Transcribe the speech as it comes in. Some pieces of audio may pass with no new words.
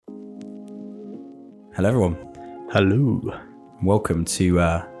Hello, everyone. Hello. Welcome to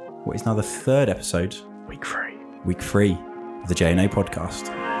what is now the third episode, Week 3 of the J&A Podcast.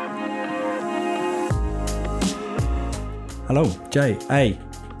 Hello, Jay. Hey,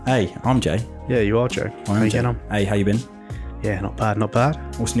 I'm Jay. Yeah, you are, Joe. How you getting on? Hey, how you been? Yeah, not bad.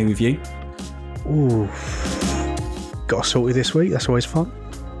 What's new with you? Ooh. Got assaulted this week. That's always fun.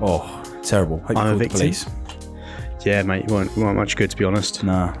 Oh, terrible. Hope you I'm a called the victim. police. Yeah, mate, you weren't much good, to be honest.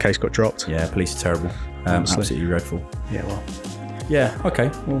 Nah. Case got dropped. Yeah, police are terrible. Absolutely dreadful. Yeah, well. Yeah, okay.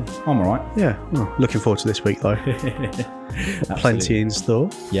 Well, I'm all right. Yeah, well, looking forward to this week, though. Plenty in store.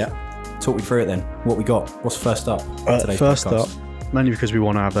 Yeah. Talk me through it then. What we got? What's first up? Today's First podcast? up, mainly because we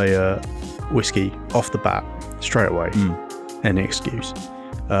want to have a whiskey off the bat, straight away. Any excuse.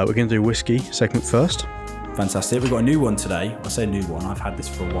 We're going to do whiskey segment first. Fantastic. We've got a new one today. I say new one. I've had this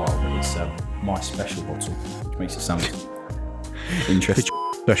for a while, but it's my special bottle, which makes it sound interesting.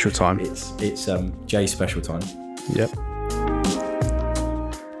 Special time. It's Jay's special time. Yep.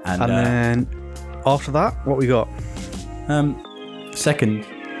 And then after that, what we got? Second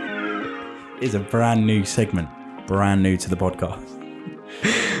is a brand new segment, brand new to the podcast.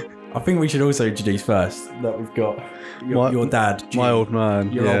 I think we should also introduce first that we've got your dad, G, my old man,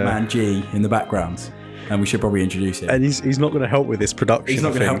 old man G in the background. And we should probably introduce him. And he's not going to help with this production. He's not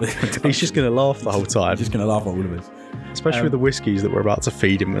going to help with this production. He's just going to laugh the whole time. He's just going to laugh at all of us. Especially with the whiskies that we're about to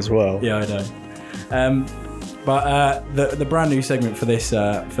feed him as well. Yeah, I know. But the brand new segment for this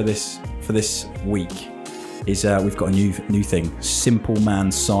week is we've got a new thing, Simple Man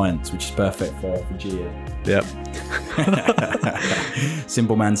Science, which is perfect for G. Yep.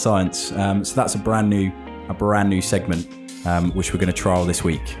 Simple Man Science. So that's a brand new segment. Which we're going to trial this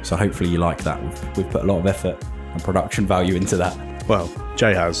week. So hopefully you like that. We've put a lot of effort and production value into that. Well,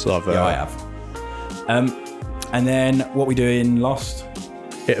 Jay has. I have. And then what we doing last?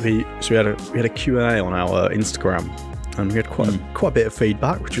 So we had a Q&A on our Instagram, and we had quite a bit of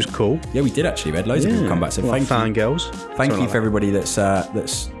feedback, which was cool. Yeah, we did actually. We had loads of people come back. So thank you, fangirls. Thank you for everybody that's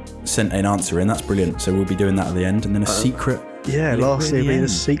sent an answer in. That's brilliant. So we'll be doing that at the end, and then a secret. Yeah, lastly it'll be the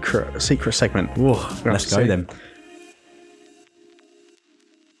secret segment. Whoa, let's go then.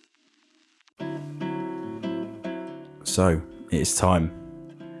 So it is time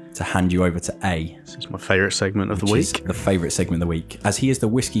to hand you over to A. This is my favourite segment of the week. The favourite segment of the week. As he is the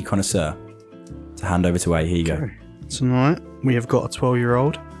whiskey connoisseur, to hand over to A. Here you go. Tonight we have got a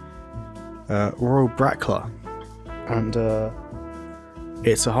 12-year-old Royal Brackler, and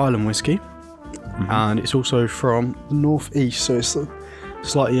it's a Highland whiskey, and it's also from the northeast, so it's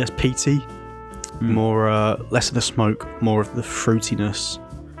slightly less peaty, more less of the smoke, more of the fruitiness,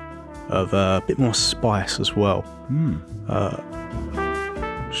 of a bit more spice as well.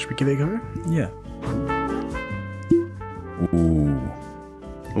 Should we give it a go? Yeah. Ooh.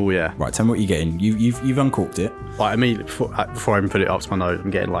 Oh yeah. Right, tell me what you're getting. You've uncorked it. Like immediately before I even put it up to my nose, I'm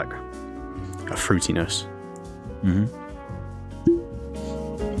getting like a fruitiness.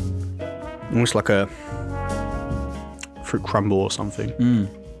 Almost like a fruit crumble or something.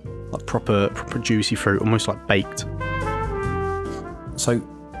 Like proper juicy fruit, almost like baked. So,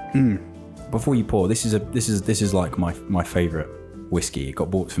 before you pour, this is like my favourite whiskey. It got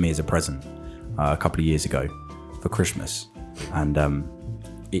bought for me as a present a couple of years ago for Christmas, and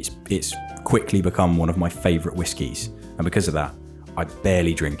it's quickly become one of my favourite whiskies. And because of that, I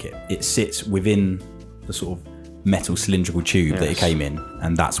barely drink it. It sits within the sort of metal cylindrical tube that it came in,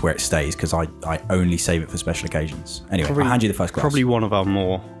 and that's where it stays because I only save it for special occasions. Anyway, I'll hand you the first glass. Probably one of our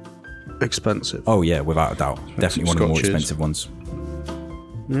more expensive. Oh yeah, without a doubt, definitely one of the more expensive ones.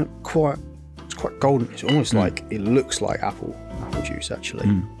 Yeah, it's quite golden. It's almost like it looks like apple juice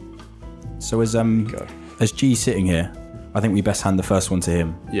actually. So as G's sitting here, I think we best hand the first one to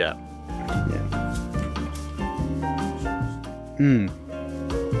him. Yeah.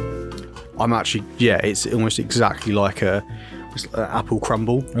 I'm actually it's almost exactly like an apple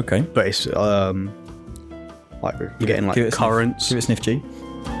crumble. Okay. But it's like you're getting like currants. Give it a sniff, G.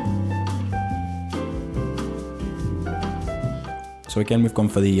 So again, we've gone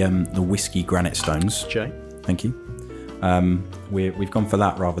for the whiskey granite stones. Jay. Thank you. We've gone for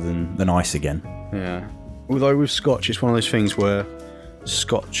that rather than ice again. Yeah. Although with Scotch, it's one of those things where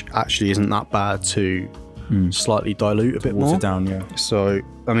Scotch actually isn't that bad to slightly dilute a bit more. Water down, yeah. So,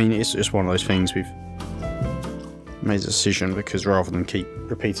 I mean, it's just one of those things we've made a decision because rather than keep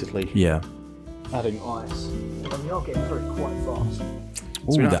repeatedly adding ice, we are getting through it quite fast. So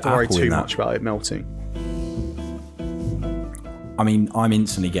we don't have to worry too much about it melting. I mean, I'm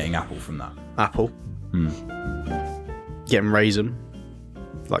instantly getting apple from that. Apple. Getting raisin.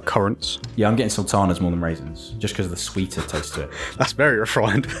 Like currants. Yeah, I'm getting sultanas more than raisins, just because of the sweeter taste to it. That's very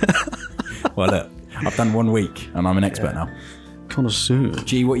refined. Well, look, I've done 1 week and I'm an expert now. Connoisseur.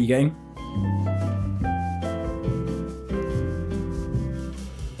 G, what are you getting?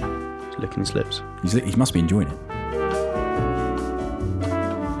 Licking his lips. He must be enjoying it.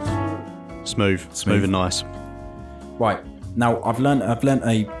 Smooth and nice. Right. Now, I've learnt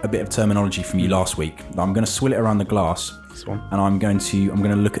a bit of terminology from you last week. I'm going to swill it around the glass. This one. And I'm going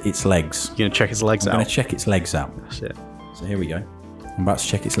to look at its legs. You're going to check its legs out? I'm going to check its legs out. That's it. So here we go. I'm about to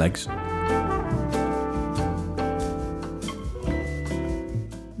check its legs.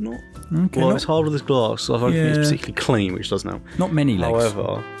 It's hard with this glass. I don't think it's particularly clean, which does now. Not many legs.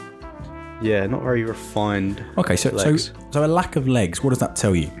 However, not very refined. Okay, so a lack of legs. What does that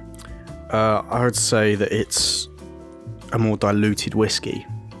tell you? I would say that it's a more diluted whiskey.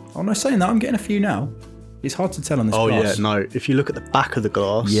 Oh no, saying that I'm getting a few now. It's hard to tell on this glass. Oh yeah, no. If you look at the back of the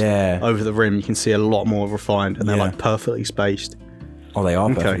glass, over the rim, you can see a lot more refined, and they're like perfectly spaced. Oh, they are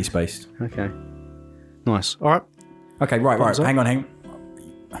perfectly spaced. Okay. Nice. All right. Okay, right. Hang on.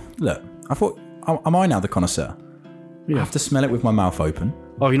 Look, I thought, am I now the connoisseur? Yeah. I have to smell it with my mouth open.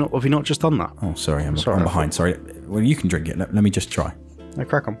 Oh, have you not just done that? Oh, sorry, I'm behind. Sorry. Well, you can drink it. Let me just try. No,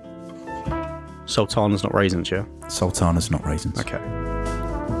 crack on. Sultana's not raisins, yeah? Sultana's not raisins. Okay.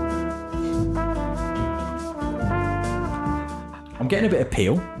 I'm getting a bit of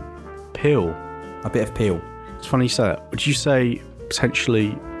peel. Peel? A bit of peel. It's funny you say that. Would you say potentially...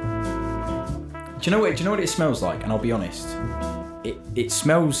 Do you know what it smells like? And I'll be honest. It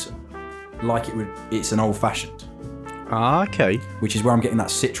smells like it's an old fashioned. Ah, okay. Which is where I'm getting that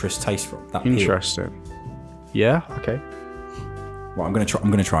citrus taste from. That interesting. Peel. Yeah, okay. Right, I'm gonna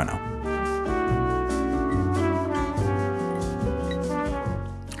try now.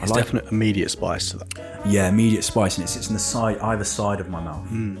 It's definite immediate spice to that. Yeah, immediate spice, and it sits on either side of my mouth.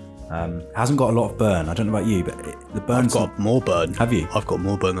 It hasn't got a lot of burn. I don't know about you, but the burn's I've got more burn. Have you? I've got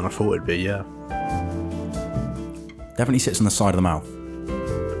more burn than I thought it'd be. Yeah. Definitely sits on the side of the mouth.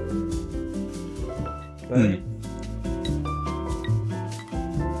 Burning.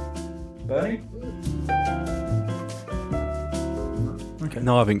 Burning? Okay.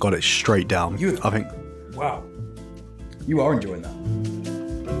 No, I haven't got it straight down. I think. Wow. You are enjoying that.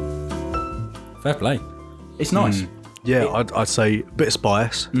 Fair play. It's nice. Yeah, I'd say a bit of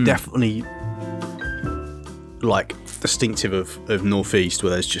spice. Definitely like distinctive of Northeast,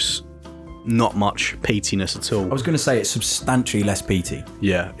 where there's just not much peatiness at all. I was going to say it's substantially less peaty.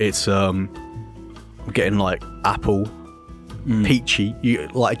 Yeah, it's I'm getting like apple, peachy.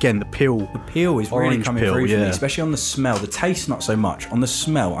 Again, the peel. The peel is really coming through for me, especially on the smell. The taste not so much. On the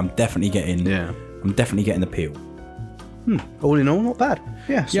smell, I'm definitely getting. Yeah. I'm definitely getting the peel. All in all, not bad.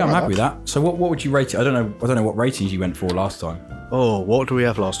 Yeah. Yeah, I'm happy with that. So, what would you rate it? I don't know what ratings you went for last time. Oh, what do we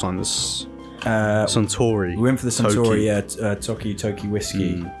have last time? This Suntory. We went for the Suntory Toki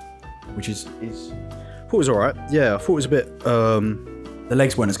whiskey, which is. I thought it was all right. Yeah, I thought it was a bit. The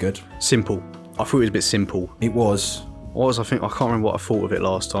legs weren't as good. Simple. I thought it was a bit simple. It was. I think I can't remember what I thought of it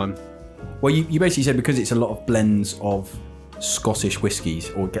last time. Well, you basically said because it's a lot of blends of Scottish whiskies,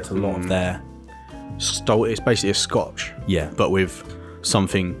 or it gets a lot of their. It's basically a Scotch. Yeah. But with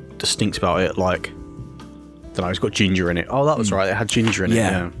something distinct about it, like I don't know, it's got ginger in it. Oh, that was right. It had ginger in it.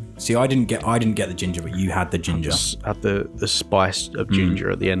 Yeah. See, I didn't get the ginger, but you had the ginger. Had the spice of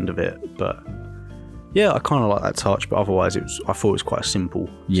ginger at the end of it, but yeah, I kind of like that touch. But otherwise, I thought it was quite a simple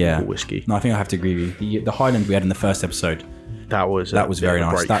whiskey. No, I think I have to agree with you. The Highland we had in the first episode. That was very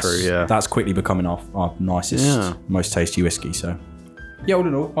nice. That's quickly becoming our nicest, most tasty whiskey. So. Yeah, all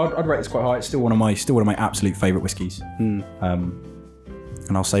in all, I'd rate this quite high. It's still one of my absolute favourite whiskies. And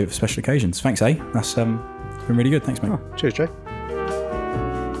I'll save it for special occasions. Thanks, eh? That's been really good. Thanks, mate. Oh, cheers, Jay.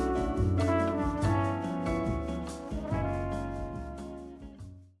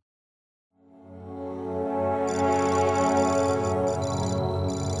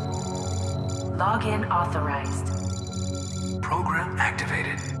 Login authorized. Program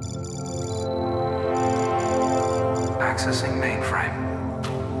activated. Accessing mainframe.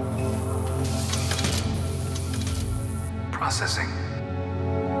 Processing.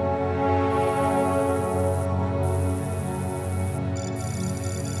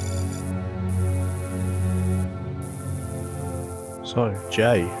 So,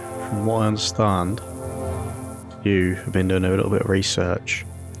 Jay, from what I understand, you have been doing a little bit of research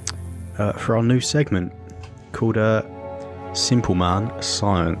for our new segment called Simple Man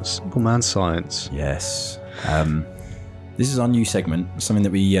Science. Simple Man Science. Yes. This is our new segment, something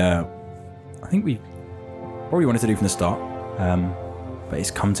that I think we probably wanted to do from the start, but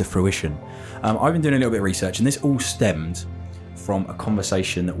it's come to fruition. I've been doing a little bit of research, and this all stemmed from a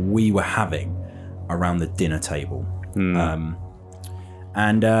conversation that we were having around the dinner table.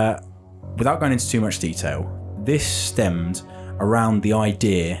 And without going into too much detail, this stemmed around the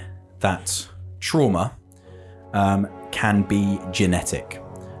idea that trauma can be genetic.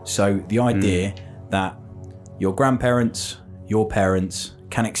 So the idea that your grandparents, your parents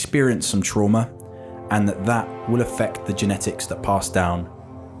can experience some trauma, and that will affect the genetics that pass down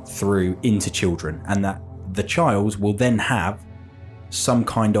through into children, and that the child will then have some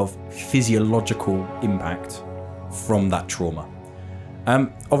kind of physiological impact from that trauma.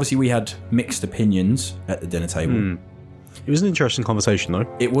 Obviously, we had mixed opinions at the dinner table. It was an interesting conversation, though.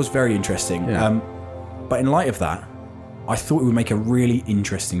 It was very interesting. Yeah. But in light of that, I thought it would make a really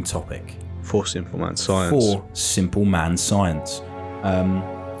interesting topic. For Simple Man Science. For Simple Man Science.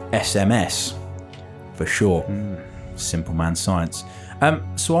 SMS, for short. Simple Man Science.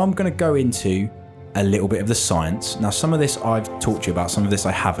 So I'm going to go into a little bit of the science. Now, some of this I've talked to you about, some of this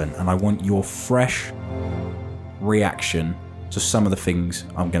I haven't, and I want your fresh reaction to some of the things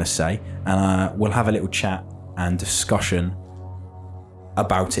I'm going to say, and we'll have a little chat and discussion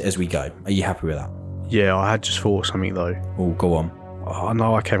about it as we go. Are you happy with that? Yeah, I had just thought of something, though. Oh, go on. I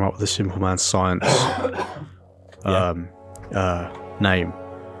know I came up with the Simple Man Science name.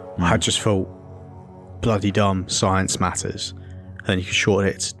 I had just thought, bloody dumb, science matters. And then you could shorten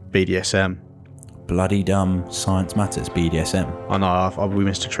it to BDSM. Bloody dumb, science matters, BDSM. I know, we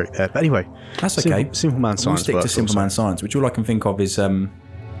missed a trick there. But anyway, that's okay. Simple Man Science. We'll stick to Simple Man Science, which all I can think of is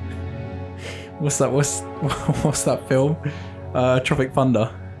what's that film? Tropic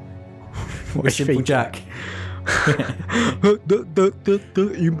Thunder. With Simple Jack.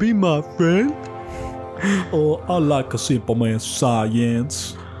 You be my friend. Oh, I like a Simple Man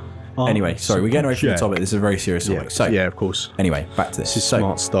Science. Anyway, sorry, we're getting away from the topic. This is a very serious topic. So, yeah, of course. Anyway, back to this. This is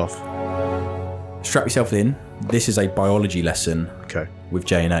smart stuff. Strap yourself in. This is a biology lesson. Okay. With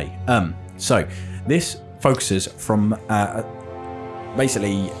J&A. So this focuses from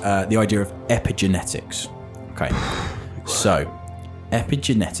basically the idea of epigenetics. Okay. So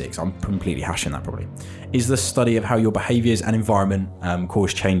epigenetics, I'm completely hashing that probably, is the study of how your behaviours and environment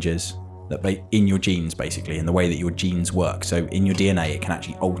cause changes that in your genes, basically, in the way that your genes work. So in your DNA, it can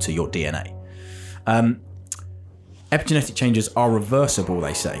actually alter your DNA. Epigenetic changes are reversible,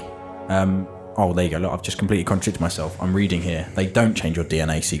 they say. Oh, there you go. Look, I've just completely contradicted myself. I'm reading here. They don't change your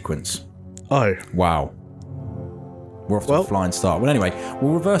DNA sequence. Oh. Wow. We're off to a flying start. Well, anyway,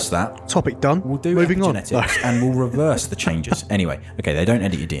 we'll reverse that. Topic done. We'll do epigenetics and we'll reverse the changes. Anyway, okay, they don't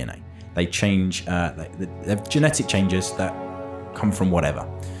edit your DNA. They change, they're genetic changes that come from whatever.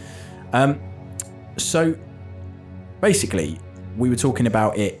 So, basically, we were talking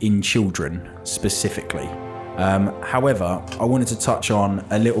about it in children specifically. However, I wanted to touch on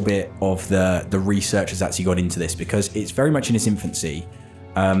a little bit of the research that's actually got into this, because it's very much in its infancy.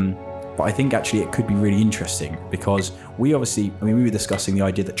 But I think actually it could be really interesting, because we were discussing the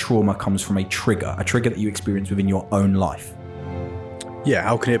idea that trauma comes from a trigger that you experience within your own life. Yeah,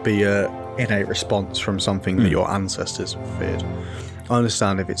 how can it be an innate response from something that your ancestors have feared? I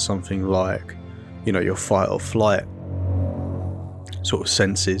understand if it's something like, your fight or flight sort of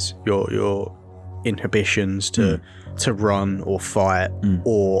senses, your inhibitions to run or fight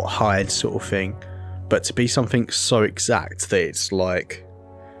or hide sort of thing. But to be something so exact that it's like,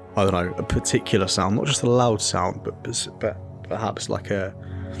 I don't know, a particular sound, not just a loud sound, but perhaps like the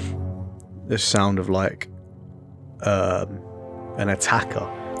sound of like an attacker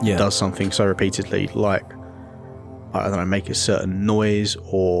does something so repeatedly, like, I don't know, make a certain noise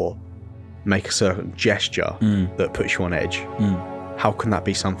or make a certain gesture that puts you on edge. How can that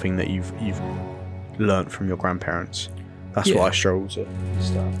be something that you've learnt from your grandparents? That's what I struggle to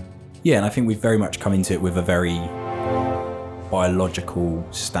understand. Yeah, and I think we've very much come into it with a very biological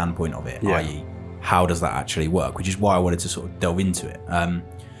standpoint of it, i.e., how does that actually work? Which is why I wanted to sort of delve into it.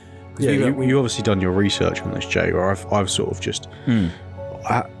 You obviously done your research on this, Jay, or I've sort of just...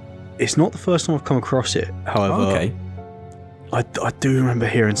 it's not the first time I've come across it, however. I do remember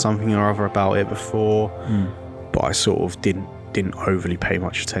hearing something or other about it before, but I sort of didn't overly pay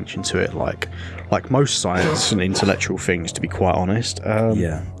much attention to it, like most science and intellectual things, to be quite honest.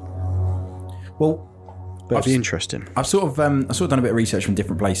 Well, but it'd be interesting. I've sort of done a bit of research from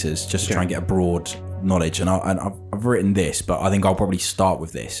different places just to try and get a broad knowledge, and I've written this, but I think I'll probably start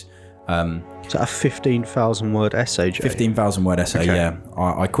with this. Is that a 15,000 word essay, Jay? 15,000 word essay, yeah.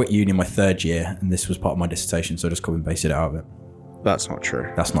 I quit uni in my third year, and this was part of my dissertation, so I just copy and pasted it out of it. That's not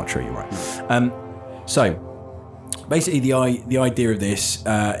true. That's not true, you're right. So, basically the idea of this,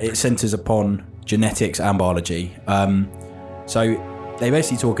 it centres upon genetics and biology. So, they're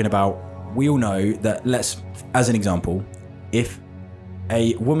basically talking about, we all know that, as an example, if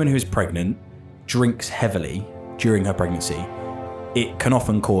a woman who is pregnant drinks heavily during her pregnancy, it can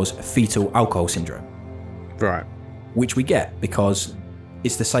often cause fetal alcohol syndrome, Right. which we get because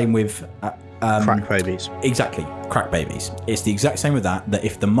it's the same with Crack babies. exactly crack babies. It's the exact same with that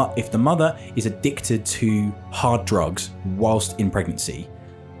if the mother is addicted to hard drugs whilst in pregnancy,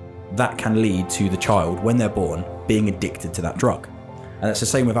 that can lead to the child when they're born being addicted to that drug. And it's the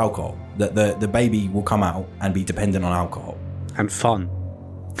same with alcohol, that the baby will come out and be dependent on alcohol. And fun.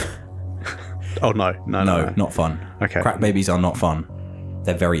 Oh, no, Not fun. Okay. Crack babies are not fun.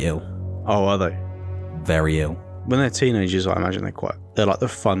 They're very ill. Oh, are they? Very ill. When they're teenagers, I imagine they're like the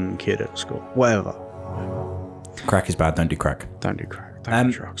fun kid at school. Whatever. Crack is bad. Don't do crack. Don't do crack. Don't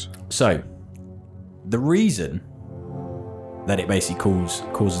do drugs. So, the reason that it basically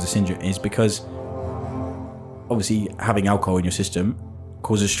causes the syndrome is because obviously having alcohol in your system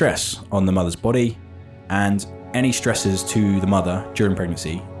causes stress on the mother's body, and any stresses to the mother during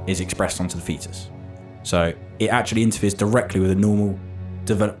pregnancy is expressed onto the fetus. So it actually interferes directly with a normal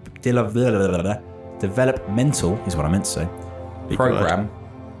developmental, is what I meant to say, program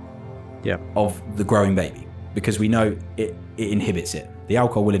of the growing baby, because we know it inhibits it. The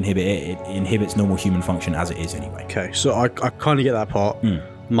alcohol will inhibit it. It inhibits normal human function as it is anyway. Okay, so I kind of get that part.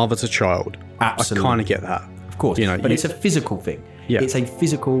 Mother to child. Absolutely. I kind of get that. Of course. But it's a physical thing. Yeah. It's a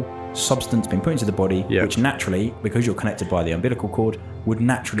physical substance being put into the body, which naturally, because you're connected by the umbilical cord, would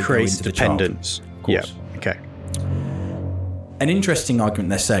naturally creates go into dependence. The child. Of course. Yeah. Okay. An interesting argument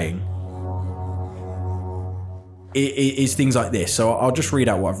they're saying is things like this. So I'll just read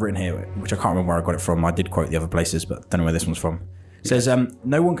out what I've written here, which I can't remember where I got it from. I did quote the other places, but I don't know where this one's from. It says,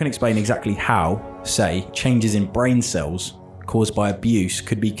 no one can explain exactly how, say, changes in brain cells caused by abuse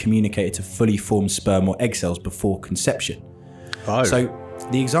could be communicated to fully formed sperm or egg cells before conception. Oh. So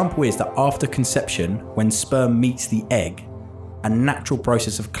the example is that after conception, when sperm meets the egg, a natural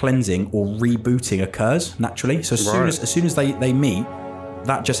process of cleansing or rebooting occurs naturally. So as soon as they meet,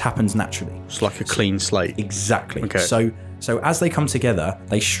 that just happens naturally. It's like a clean slate. Exactly. Okay. So as they come together,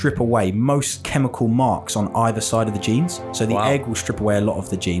 they strip away most chemical marks on either side of the genes. So the egg will strip away a lot of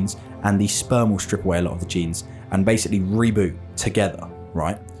the genes, and the sperm will strip away a lot of the genes, and basically reboot together,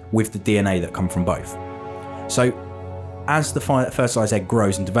 right, with the DNA that come from both. So as the fertilized egg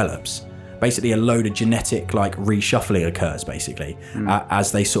grows and develops, basically a load of genetic reshuffling occurs basically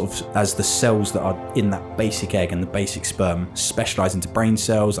as the cells that are in that basic egg and the basic sperm specialize into brain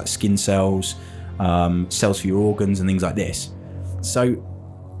cells like skin cells, cells for your organs and things like this. So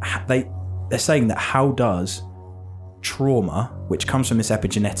they're saying that how does trauma, which comes from this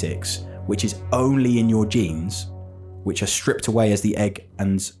epigenetics, which is only in your genes, which are stripped away as the egg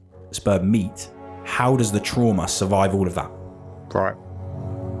and sperm meet, how does the trauma survive all of that? Right.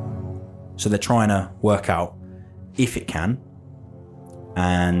 So they're trying to work out if it can,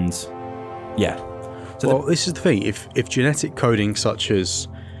 and So this is the thing. If genetic coding such as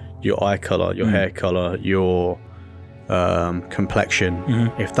your eye color, your hair color, your complexion,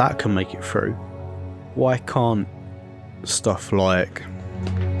 if that can make it through, why can't stuff like,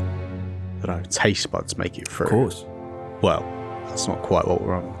 I don't know, taste buds make it through? Of course. Well, that's not quite what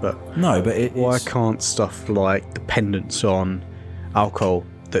we're on, but no, but why can't stuff like dependence on alcohol,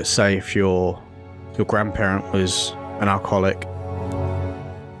 that say if your grandparent was an alcoholic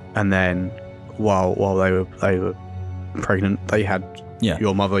and then while they were pregnant they had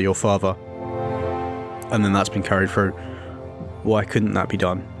your mother, your father, and then that's been carried through, why couldn't that be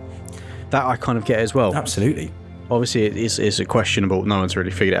done? That I kind of get as well. Absolutely. Obviously it's a questionable, no one's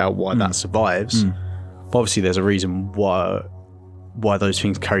really figured out why that survives, but obviously there's a reason why those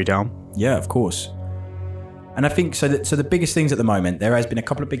things carry down. Yeah, of course. And I think so the biggest things at the moment, there has been a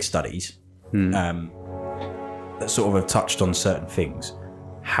couple of big studies that sort of have touched on certain things.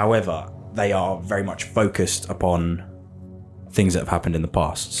 However, they are very much focused upon things that have happened in the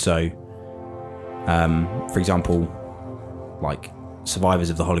past. So, for example, like survivors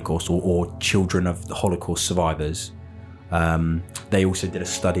of the Holocaust or children of the Holocaust survivors, they also did a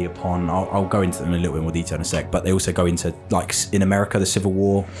study upon, I'll go into them in a little bit more detail in a sec, but they also go into, like, in America, the Civil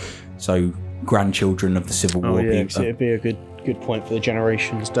War. So grandchildren of the Civil War. Yeah, it'd be a good point for the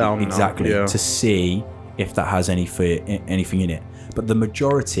generations down. Exactly, to see if that has anything in it. But the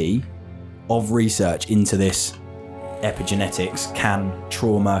majority of research into this epigenetics, can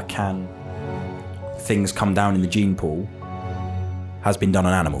things come down in the gene pool, has been done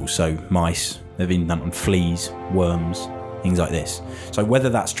on animals. So mice, they've been done on fleas, worms, things like this. So whether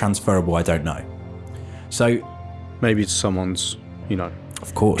that's transferable, I don't know. So maybe it's someone's,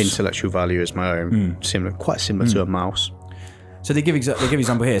 of course, intellectual value is my own, quite similar to a mouse. So they give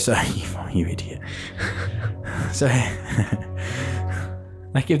example here. So you idiot. So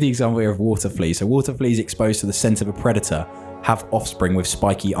they give the example here of water fleas. So water fleas exposed to the scent of a predator have offspring with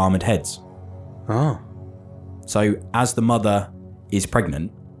spiky armoured heads. Oh. So as the mother is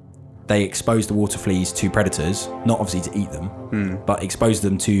pregnant, they expose the water fleas to predators, not obviously to eat them, but expose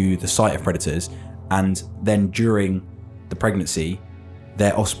them to the sight of predators. And then during the pregnancy,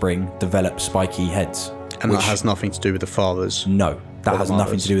 their offspring develop spiky heads. And that has nothing to do with the fathers? No, that has nothing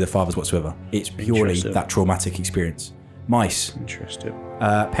mothers. to do with the fathers whatsoever. It's purely that traumatic experience. Mice. Interesting.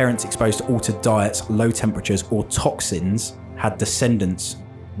 Parents exposed to altered diets, low temperatures, or toxins had descendants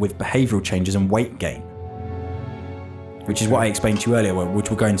with behavioural changes and weight gain. Which is what I explained to you earlier, which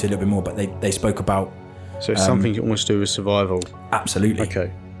we'll go into a little bit more, but they spoke about... So it's something almost to do with survival? Absolutely.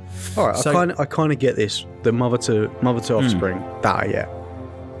 Okay. All right, So- I kind of get this. The mother to offspring, that I get.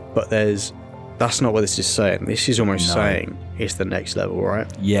 But that's not what this is saying. This is almost saying it's the next level,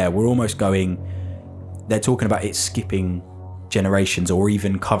 right? Yeah, we're almost going... They're talking about it skipping generations or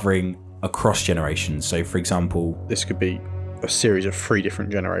even covering across generations. So, for example... This could be a series of 3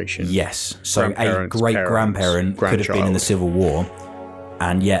 different generations. Yes. So a Grandparents, great-grandparent could have been in the grandchild. Civil War,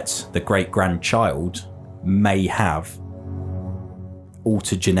 and yet the great-grandchild may have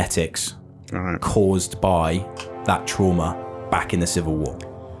altered genetics Right. caused by that trauma back in the Civil War.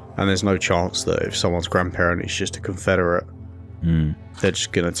 And there's no chance that if someone's grandparent is just a Confederate, they're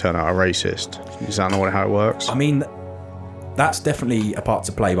just going to turn out a racist. Is that not how it works? I mean, that's definitely a part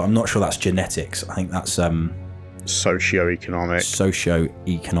to play, but I'm not sure that's genetics. I think that's Socio-economic.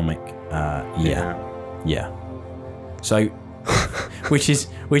 socio-economic. Yeah. So, which is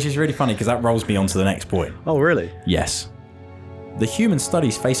really funny because that rolls me on to the next point. Oh, really? Yes. The human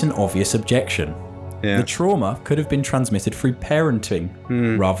studies face an obvious objection. Yeah. The trauma could have been transmitted through parenting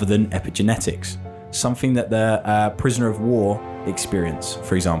rather than epigenetics, something that the prisoner of war experience,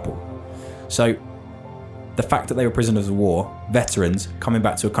 for example. So the fact that they were prisoners of war, veterans coming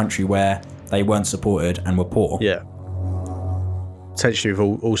back to a country where they weren't supported and were poor. Yeah. Potentially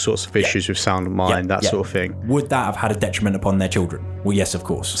with all sorts of issues with sound of mind, that sort of thing. Would that have had a detriment upon their children? Well, yes, of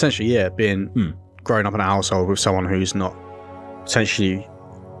course. Essentially, yeah, being growing up in a household with someone who's not potentially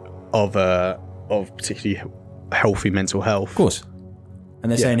of particularly healthy mental health. Of course.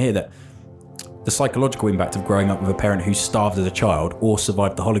 And they're saying here that the psychological impact of growing up with a parent who starved as a child or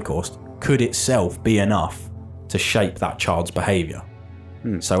survived the Holocaust could itself be enough to shape that child's behaviour.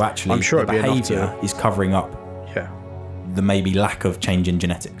 So actually, I'm sure the it'd be enough behaviour is covering up Yeah. the maybe lack of change in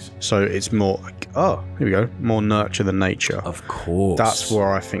genetics. So it's more like, here we go, more nurture than nature. Of course. That's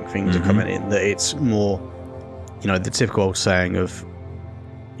where I think things are coming in. That it's more, the typical old saying of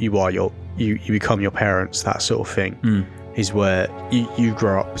you become your parents, that sort of thing, is where you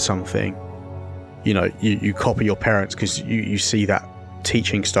grow up with something. You copy your parents because you see that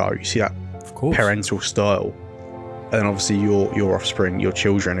teaching style, you see that of course. parental style, and obviously your offspring, your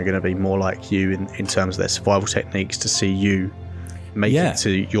children are going to be more like you in terms of their survival techniques to see you make it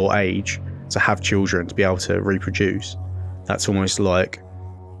to your age, to have children, to be able to reproduce. That's almost like,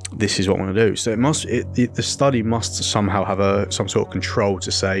 this is what I'm going to do. So the study must somehow have some sort of control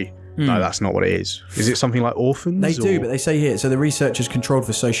to say, no, that's not what it is. Is it something like orphans? They do, but they say here, so the researchers controlled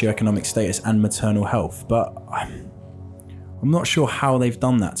for socioeconomic status and maternal health, but I'm not sure how they've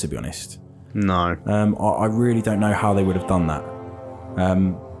done that, to be honest. No. I really don't know how they would have done that.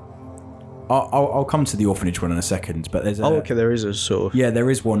 I'll come to the orphanage one in a second, but there's okay, there is a sort of... Yeah, there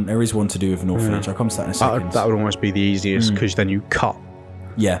is one to do with an orphanage. I'll come to that in a second. That would almost be the easiest, because then you cut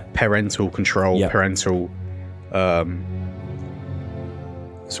parental control, parental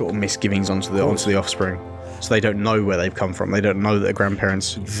sort of misgivings onto the offspring. So they don't know where they've come from. They don't know that their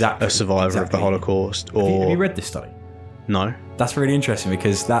grandparents are a survivor of the Holocaust. Or Have you read this study? No. That's really interesting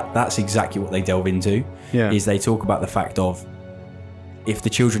because that's exactly what they delve into. Yeah. Is they talk about the fact of if the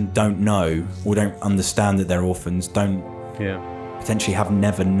children don't know or don't understand that they're orphans, don't potentially have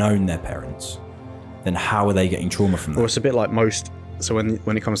never known their parents, then how are they getting trauma from that? Well, it's a bit like most... So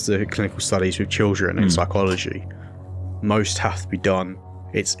when it comes to clinical studies with children in psychology, most have to be done.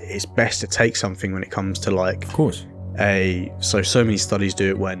 It's best to take something when it comes to like... Of course. So many studies do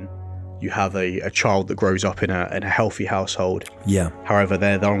it when you have a child that grows up in a healthy household. Yeah. However,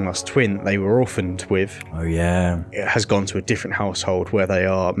 their long-lost twin they were orphaned with. Oh, yeah. It has gone to a different household where they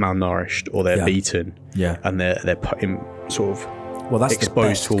are malnourished or they're beaten. Yeah. And they're put in sort of that's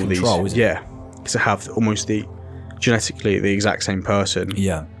exposed to all control, these. isn't it? Yeah. To have almost genetically the exact same person.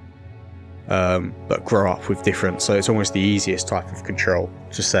 Yeah. But grow up with different. So it's almost the easiest type of control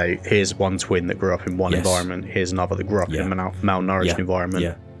to say, here's one twin that grew up in one environment, here's another that grew up in a malnourished environment.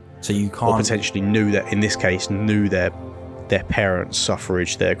 Yeah. So you can't... Or potentially knew their parents'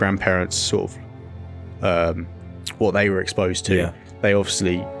 suffrage, their grandparents' sort of what they were exposed to. Yeah. They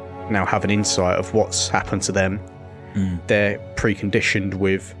obviously now have an insight of what's happened to them they're preconditioned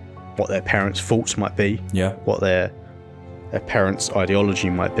with what their parents' faults might be, what their parents' ideology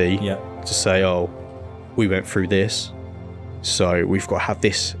might be, to say, oh, we went through this, so we've got to have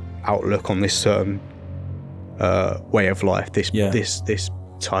this outlook on this certain way of life, this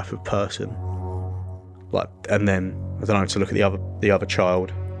type of person. Like, and then I don't know, to look at the other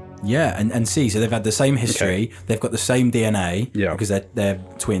child. Yeah, and see, so they've had the same history, they've got the same DNA, because they're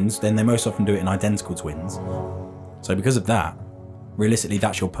twins, then they most often do it in identical twins. So because of that, realistically,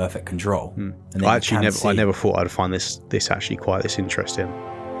 that's your perfect control. And I never thought I'd find this actually quite this interesting.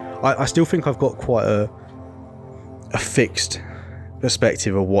 I still think I've got quite a fixed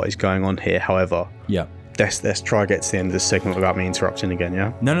perspective of what is going on here. However, let's try to get to the end of this segment without me interrupting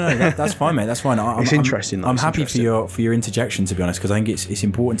again. No, that's fine, mate. That's fine. It's interesting. I'm happy for your interjection, to be honest, because I think it's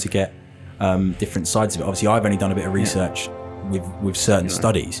important to get different sides of it. Obviously, I've only done a bit of research with certain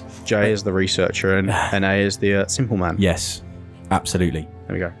studies. Jay is the researcher and A is the simple man. Yes, absolutely.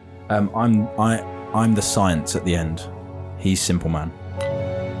 There we go. I'm the science at the end. He's simple man.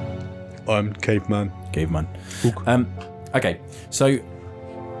 I'm caveman. Okay, so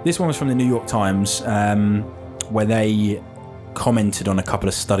this one was from the New York Times, where they commented on a couple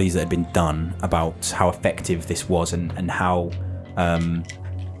of studies that had been done about how effective this was and how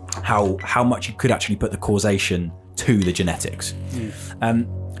much you could actually put the causation to the genetics.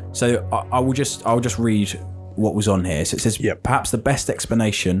 So I'll just read what was on here. So it says, perhaps the best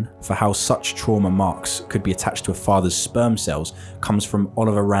explanation for how such trauma marks could be attached to a father's sperm cells comes from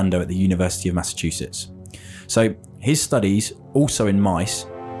Oliver Rando at the University of Massachusetts. So his studies, also in mice,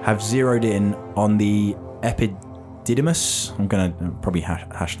 have zeroed in on the epididymis, I'm going to probably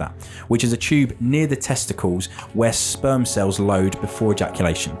hash that, which is a tube near the testicles where sperm cells load before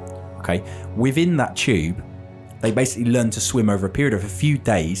ejaculation. Okay, within that tube, they basically learn to swim over a period of a few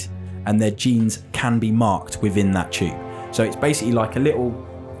days, and their genes can be marked within that tube. So it's basically like a little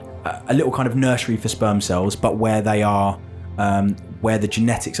kind of nursery for sperm cells, but where they are, where the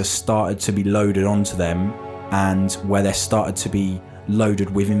genetics are started to be loaded onto them, and where they're started to be loaded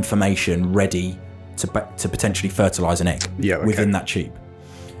with information ready to potentially fertilize an egg within that tube.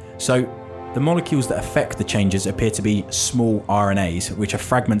 So the molecules that affect the changes appear to be small RNAs, which are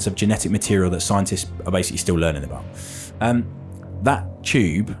fragments of genetic material that scientists are basically still learning about. That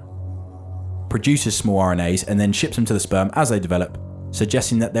tube produces small RNAs and then ships them to the sperm as they develop,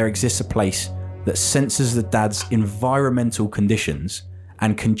 suggesting that there exists a place that senses the dad's environmental conditions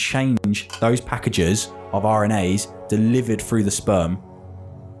and can change those packages of RNAs delivered through the sperm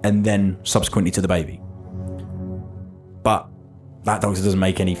and then subsequently to the baby. But that doctor doesn't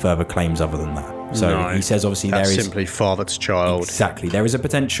make any further claims other than that. So he says obviously there is simply father to child. Exactly. There is a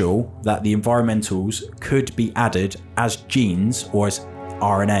potential that the environmentals could be added as genes or as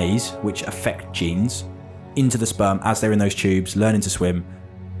RNAs, which affect genes, into the sperm as they're in those tubes, learning to swim,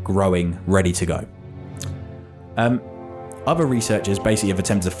 growing, ready to go. Other researchers basically have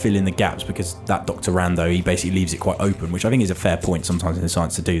attempted to fill in the gaps, because that Dr. Rando, he basically leaves it quite open, which I think is a fair point sometimes in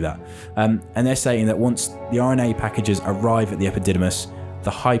science to do that. And they're saying that once the RNA packages arrive at the epididymis, the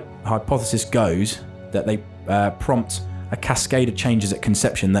hypothesis goes that they prompt a cascade of changes at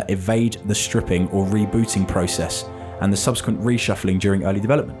conception that evade the stripping or rebooting process and the subsequent reshuffling during early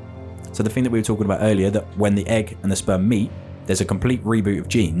development. So the thing that we were talking about earlier, that when the egg and the sperm meet, there's a complete reboot of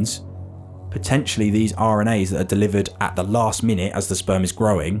genes. Potentially these RNAs that are delivered at the last minute as the sperm is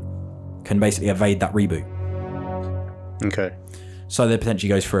growing can basically evade that reboot. Okay. So that potentially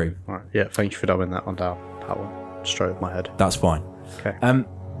goes through. All right. Yeah, thank you for dumbing that one down. That one straight over my head. That's fine. Okay.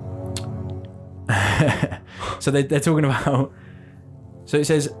 So they're talking about... So it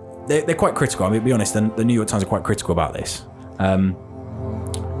says they're quite critical. I mean, to be honest, the New York Times are quite critical about this.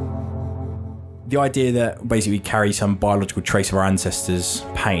 The idea that basically we carry some biological trace of our ancestors'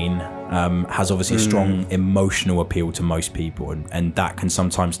 pain has obviously a strong emotional appeal to most people, and that can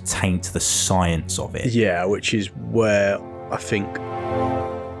sometimes taint the science of it. Yeah, which is where I think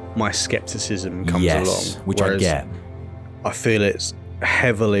my skepticism comes along. Which I get. I feel it's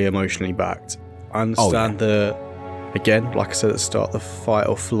heavily emotionally backed. I understand again, like I said at the start, the fight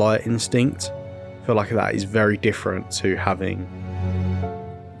or flight instinct. I feel like that is very different to having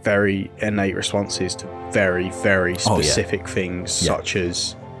very innate responses to very, very specific things, such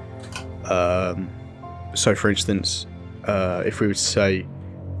as so for instance, if we were to say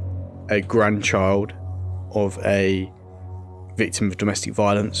a grandchild of a victim of domestic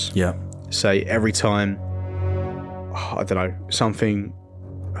violence, say every time, I don't know, something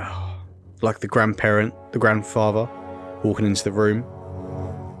like the grandfather walking into the room,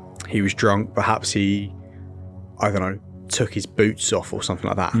 he was drunk, perhaps he, I don't know, took his boots off or something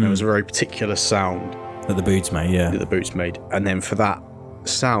like that, and there was a very particular sound That the boot's made, yeah. That the boot's made. And then for that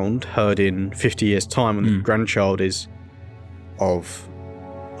sound heard in 50 years' time when the grandchild is of...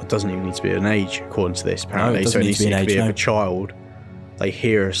 It doesn't even need to be an age, according to this, apparently. So it needs to be of a child. They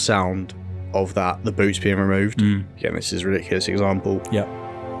hear a sound of that, the boot's being removed. Again, this is a ridiculous example. Yeah.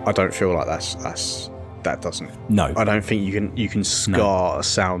 I don't feel like that doesn't. No. I don't think you can scar a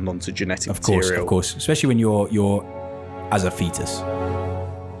sound onto genetic material. Of course. Especially when you're as a fetus.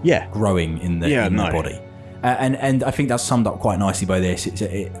 Yeah. Growing in the body. And I think that's summed up quite nicely by this,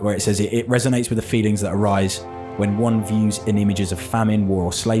 where it says it resonates with the feelings that arise when one views in images of famine, war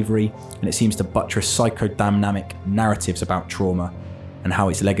or slavery, and it seems to buttress psychodynamic narratives about trauma and how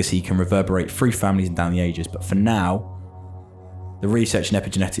its legacy can reverberate through families and down the ages. But for now, the research in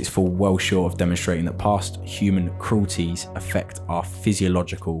epigenetics fall well short of demonstrating that past human cruelties affect our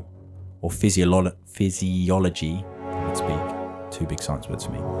physiological or physiology, let's speak, two big science words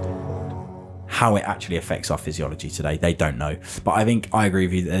for me, how it actually affects our physiology today. They don't know. But I think I agree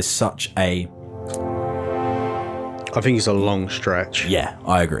with you that there's such a... I think it's a long stretch. Yeah,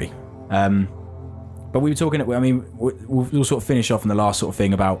 I agree. But we were talking, I mean, we'll sort of finish off on the last sort of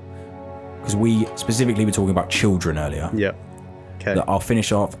thing about, because we specifically were talking about children earlier. Yeah. Okay. That I'll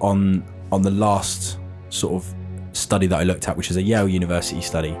finish off on the last sort of study that I looked at, which is a Yale University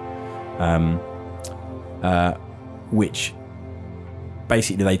study, which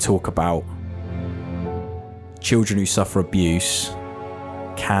basically they talk about children who suffer abuse.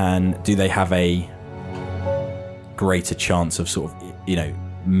 Do they have a greater chance of sort of,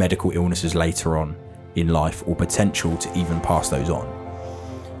 medical illnesses later on in life, or potential to even pass those on?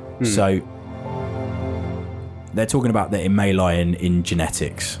 So they're talking about that it may lie in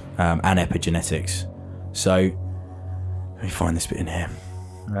genetics and epigenetics. So let me find this bit in here.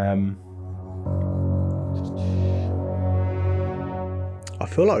 I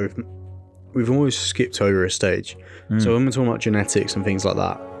feel like we've almost skipped over a stage. So when we're talking about genetics and things like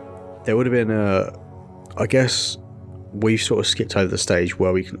that, there would have been I guess we've sort of skipped over the stage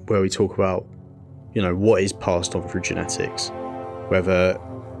where we talk about, what is passed on through genetics, whether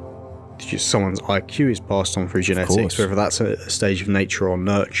someone's IQ is passed on through genetics, whether that's a stage of nature or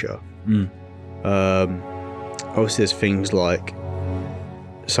nurture. Obviously there's things like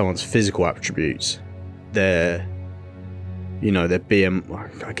someone's physical attributes, their I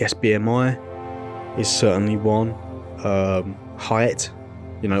guess BMI is certainly one. Height,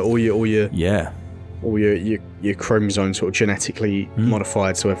 all your chromosomes sort of genetically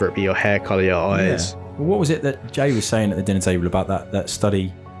modified, so whether it be your hair colour, your eyes. Well, what was it that Jay was saying at the dinner table about that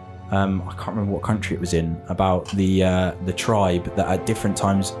study? I can't remember what country it was in, about the tribe that at different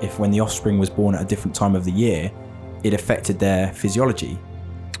times, when the offspring was born at a different time of the year, it affected their physiology.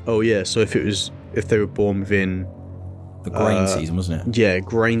 Oh yeah, so if they were born within the grain season, wasn't it? Yeah,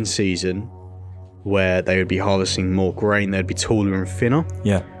 grain season, where they would be harvesting more grain, they'd be taller and thinner.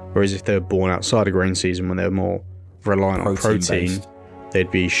 Yeah. Whereas if they were born outside of grain season, when they were more reliant on protein,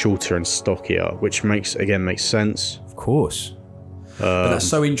 they'd be shorter and stockier, which makes sense. Of course. But that's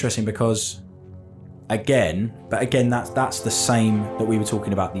so interesting because, again, that's the same that we were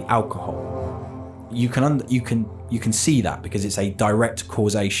talking about the alcohol. You can see that because it's a direct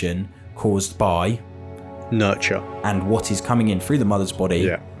causation caused by nurture and what is coming in through the mother's body,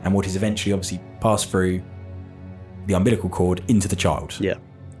 and what is eventually obviously passed through the umbilical cord into the child. Yeah.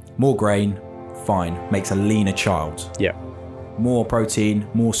 More grain, fine, makes a leaner child. Yeah. More protein,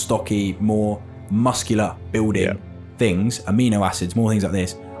 more stocky, more muscular building things, amino acids, more things like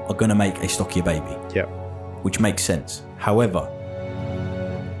this are going to make a stockier baby. Yeah. Which makes sense. However,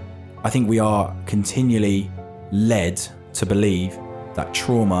 I think we are continually led to believe that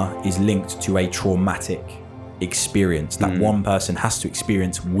trauma is linked to a traumatic experience that one person has to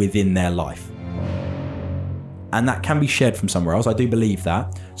experience within their life. And that can be shared from somewhere else. I do believe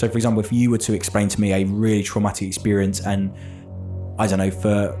that. So, for example, if you were to explain to me a really traumatic experience and, I don't know,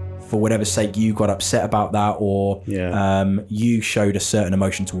 for whatever sake you got upset about that, or you showed a certain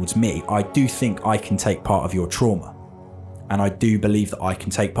emotion towards me, I do think I can take part of your trauma. And I do believe that I can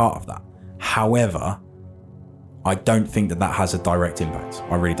take part of that. However, I don't think that has a direct impact.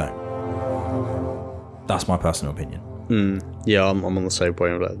 I really don't. That's my personal opinion. Yeah, I'm on the same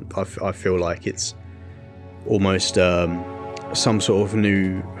point. I feel like it's almost some sort of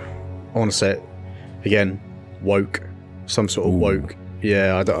new, I want to say it again, woke, some sort of woke.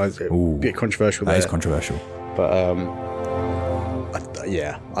 Yeah, I a bit controversial there. That is controversial. But I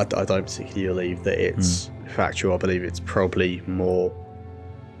don't particularly believe that it's factual. I believe it's probably more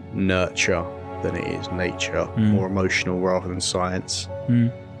nurture than it is nature, more emotional rather than science.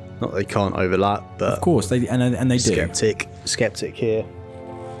 Not that they can't overlap, but of course they do. Skeptic here.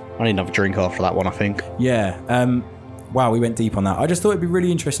 I need another drink after that one, I think. Yeah. Wow, we went deep on that. I just thought it'd be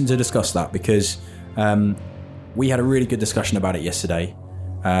really interesting to discuss that because we had a really good discussion about it yesterday.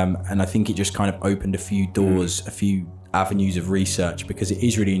 And I think it just kind of opened a few doors, a few avenues of research, because it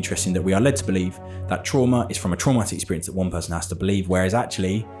is really interesting that we are led to believe that trauma is from a traumatic experience that one person has to believe, whereas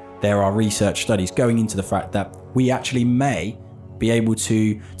actually there are research studies going into the fact that we actually may be able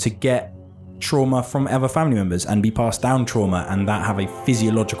to get trauma from other family members and be passed down trauma and that have a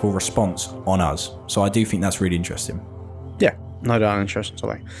physiological response on us. So I do think that's really interesting. Yeah, no doubt interesting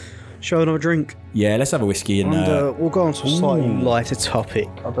something. Shall we have a drink? Yeah, let's have a whiskey and we'll go on to a slightly lighter topic,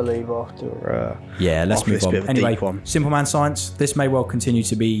 I believe, after yeah, let's after move this on. bit of a Anyway, deep one. Simple Man Science, this may well continue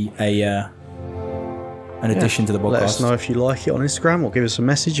to be an addition to the podcast. Let us know if you like it on Instagram or give us a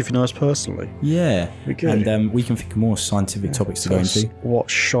message if you know us personally. Yeah, Be good. And we can think of more scientific topics to go into. What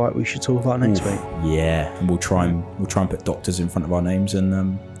shite we should talk about next week. Yeah, and we'll try and put doctors in front of our names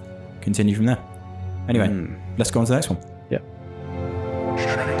and continue from there. Anyway, let's go on to the next one. Yeah.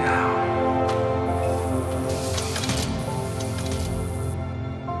 Shutting it down.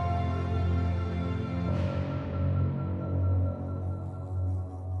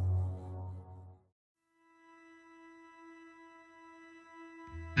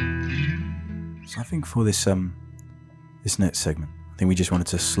 So I think for this this next segment, I think we just wanted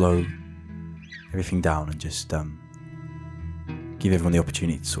to slow everything down and just give everyone the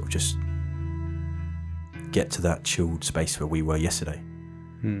opportunity to sort of just get to that chilled space where we were yesterday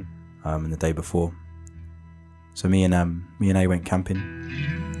and the day before. So me and A went camping,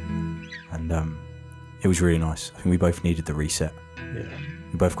 and it was really nice. I think we both needed the reset. Yeah.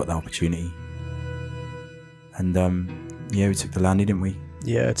 We both got that opportunity, and yeah, we took the landing, didn't we?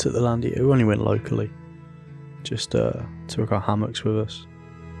 Yeah, took the landy. We only went locally. Just took our hammocks with us.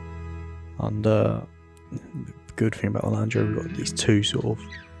 And the good thing about the land rover, we've got these two sort of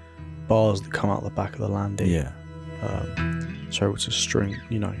bars that come out the back of the landing. Yeah. So able to string,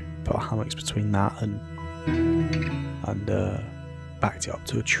 put our hammocks between that and backed it up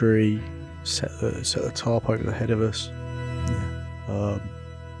to a tree, set the tarp over the head of us. Yeah.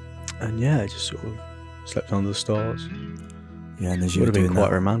 And yeah, just sort of slept under the stars. Yeah, and as It you would were have been doing quite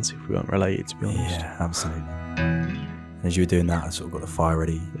that, romantic if we weren't related, to be honest. yeah, absolutely. And as you were doing that, I sort of got the fire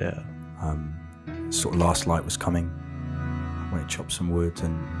ready. Yeah. Sort of last light was coming. I went and chopped some wood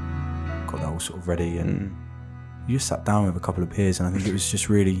and got that all sort of ready. And you just sat down with a couple of beers, and I think it was just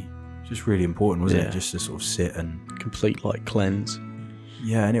really important, wasn't it? Just to sort of sit and Complete cleanse.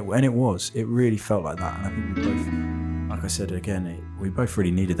 yeah, and it was. It really felt like that, and I think we both, like I said again, we both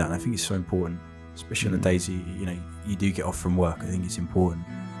really needed that, and I think it's so important, especially on the days you do get off from work. I think it's important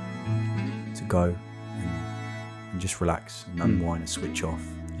to go and just relax and unwind and switch off.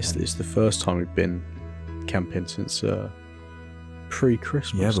 It's the first time we've been camping since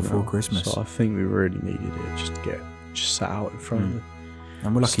pre-Christmas. Yeah, before now. Christmas. So I think we really needed it just to get sat out in front of the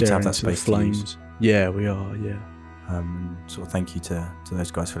And we're lucky to have that staring space into the to use. flames. Yeah, we are. Yeah. Sort of thank you to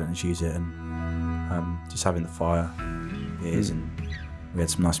those guys for letting us use it, and just having the fire, beers, and we had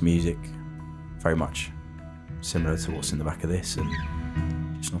some nice music, very much similar to what's in the back of this, and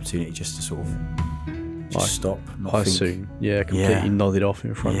just an opportunity just to sort of just stop, not I think. soon, completely nodded off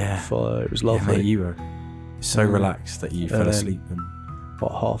in front of the fire. It was lovely. Yeah, mate, you were so relaxed that you fell asleep, and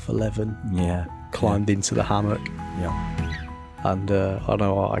About 11:30, yeah, climbed into the hammock, yeah, and I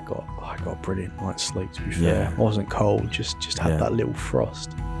know I got a brilliant night's sleep. To be fair, Yeah. I wasn't cold. Just had Yeah. that little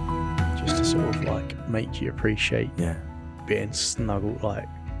frost, just to sort of make you appreciate yeah. being snuggled,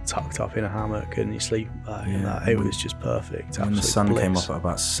 tucked up in a hammock and you sleeping bag, and Yeah, that it was just perfect. When the absolute sun came bliss. up at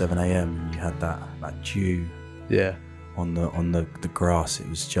about 7 a.m. and you had that dew Yeah, on the grass, it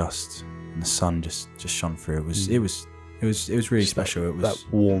was just, and the sun just shone through. It was really Just special. It was that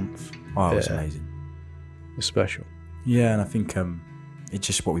warmth. it was yeah. amazing. It was special. Yeah, and I think it's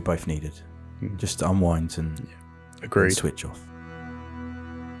just what we both needed, just to unwind and Agreed. switch off.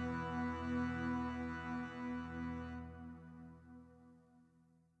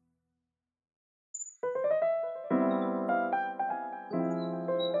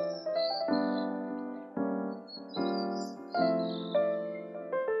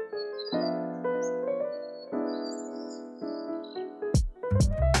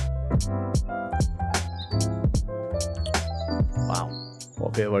 Wow, what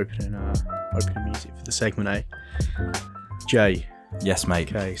a bit of opening music for the segment, eh? Jay, Yes, mate.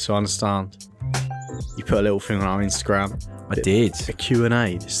 okay, so I understand you put a little thing on our Instagram. I did. A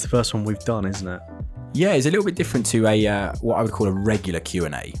Q&A. This is the first one we've done, isn't it? Yeah, it's a little bit different to a what I would call a regular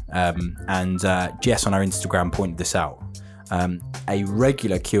Q&A. And Jess on our Instagram pointed this out. A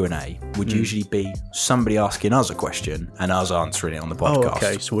regular Q&A would usually be somebody asking us a question and us answering it on the podcast. Oh,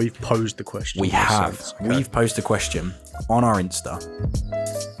 okay. So we've posed the question. We in a have. sense. Okay. We've posted a question on our Insta.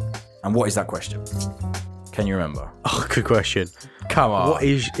 And what is that question? Can you remember? Oh, good question. Come on. What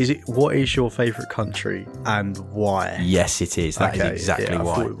is your favourite country and why? Yes, it is. That is exactly I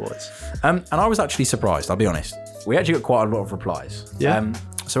why. thought it was. And I was actually surprised, I'll be honest. We actually got quite a lot of replies. Yeah.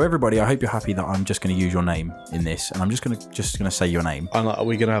 So everybody, I hope you're happy that I'm just going to use your name in this, and I'm just going to say your name. And are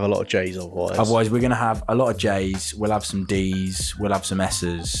we going to have a lot of J's otherwise? Otherwise, we're going to have a lot of J's. We'll have some D's. We'll have some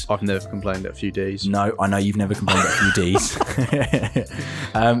S's. I've never complained at a few D's. No, I know you've never complained at a few D's.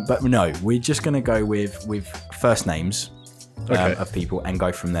 But no, we're just going to go with first names of people and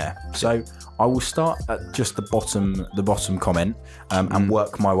go from there. So I will start at just the bottom comment and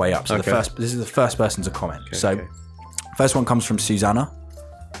work my way up. So this is the first person to comment. First one comes from Susanna.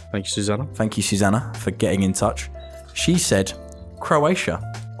 Thank you, Susanna. Thank you, Susanna, for getting in touch. She said Croatia.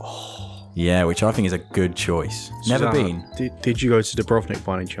 Yeah, which I think is a good choice. Never been. Did you go to Dubrovnik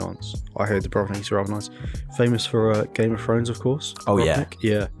by any chance? I heard Dubrovnik's rather nice. Famous for Game of Thrones, of course. Oh, Dubrovnik.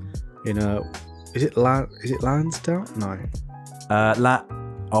 Yeah. In is it Lansdowne? No.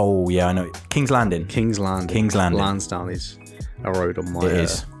 Oh yeah, I know. King's Landing. King's Landing. Lansdowne is a road on my. It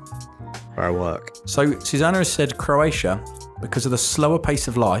is. Where I work. So Susanna has said Croatia because of the slower pace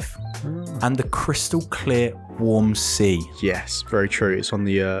of life and the crystal clear warm sea. Yes, very true. It's on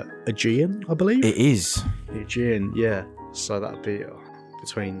the Aegean, I believe. It is. The Aegean, yeah. So that'd be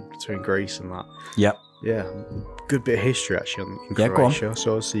between Greece and that. Yep. Yeah, good bit of history actually in Go Croatia. on.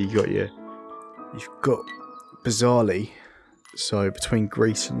 So obviously you've got bizarrely, so between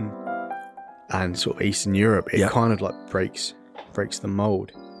Greece and sort of Eastern Europe, it kind of like breaks the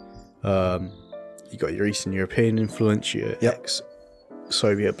mold. You got your Eastern European influence, your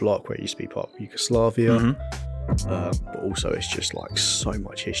ex-Soviet bloc where it used to be part of Yugoslavia, but also it's just like so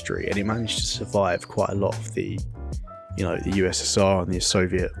much history, and it managed to survive quite a lot of the USSR and the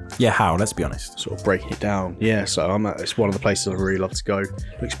Soviet. Yeah, how? Let's be honest. Sort of breaking it down. Yeah, so it's one of the places I really love to go.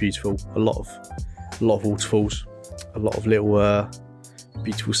 Looks beautiful. A lot of waterfalls, a lot of little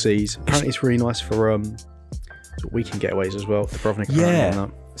beautiful seas. Apparently, it's really nice for sort of weekend getaways as well. Dubrovnik. Yeah.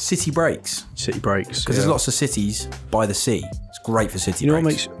 City breaks. Because there's lots of cities by the sea. It's great for city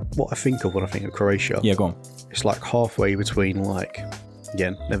breaks. What I think of when I think of Croatia? Yeah, go on. It's like halfway between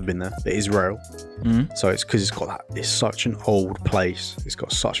again, never been there, but Israel. So it's because it's got that. It's such an old place. It's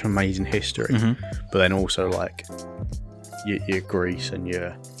got such amazing history, but then also like your Greece and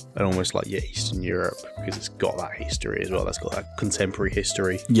almost like your Eastern Europe, because it's got that history as well. That's got that contemporary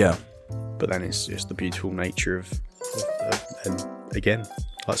history. Yeah. But then it's just the beautiful nature of and again,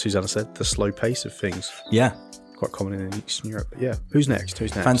 like Susanna said, the slow pace of things. Yeah. Quite common in Eastern Europe. But yeah. Who's next?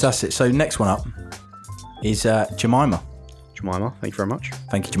 Fantastic. So next one up is Jemima. Jemima, thank you very much.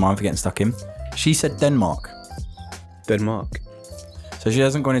 Thank you, Jemima, for getting stuck in. She said Denmark. So she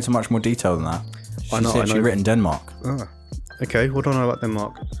hasn't gone into much more detail than that. She said she'd written Denmark. Ah, okay. What do I know about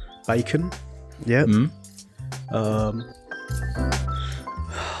Denmark? Bacon. Yeah. I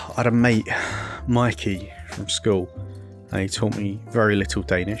had a mate, Mikey, from school, and he taught me very little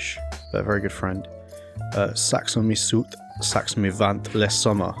Danish, but a very good friend. Saxon mi sut, Saxon mi vant les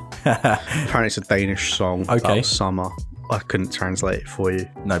summer. Apparently it's a Danish song about summer. I couldn't translate it for you.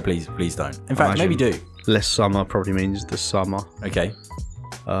 No, please don't. In fact, maybe do. Les summer probably means the summer. Okay.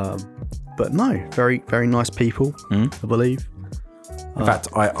 But no, very, very nice people, I believe. In fact,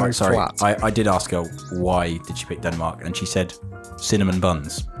 I did ask her why did she pick Denmark, and she said cinnamon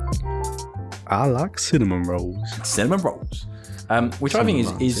buns. I like cinnamon rolls. Cinnamon rolls, which I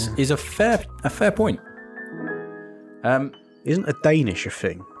think is a fair point. Isn't a Danish a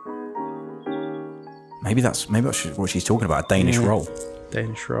thing? Maybe that's what she's talking about. A Danish roll.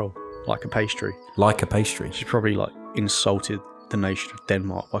 Danish roll, like a pastry. She's probably insulted the nation of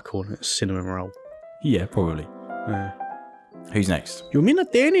Denmark by calling it a cinnamon roll. Yeah, probably. Who's next? You mean a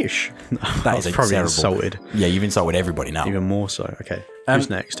Danish? That is probably terrible. Insulted. Yeah, you've insulted everybody now. Even more so. Okay. Who's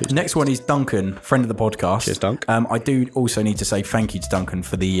next? Next one is Duncan, friend of the podcast. Cheers, Dunk. I do also need to say thank you to Duncan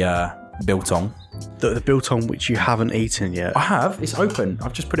for the biltong. The biltong which you haven't eaten yet. I have. It's open.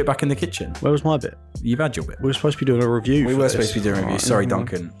 I've just put it back in the kitchen. Where was my bit? You've had your bit. We were supposed to be doing a review. We were supposed to be doing a review. Sorry,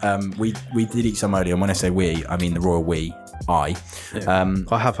 Duncan. We did eat some earlier, and when I say we, I mean the royal we. I. Yeah.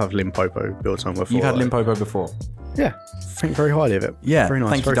 I have had Limpopo biltong before. You've had Limpopo before? Yeah. Think very highly of it. Yeah. Very nice.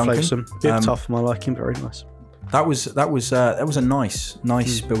 Thank very you, Duncan. flavoursome. Bit tough for my liking, but very nice. That was a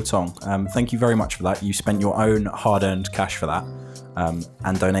nice biltong. Thank you very much for that. You spent your own hard-earned cash for that,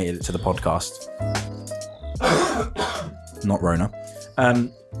 and donated it to the podcast. Not Rona.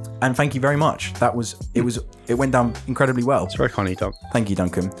 And thank you very much. It went down incredibly well. It's very kind of you, Doug. Thank you,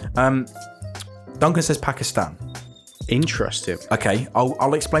 Duncan. Duncan says Pakistan. Interesting. Okay,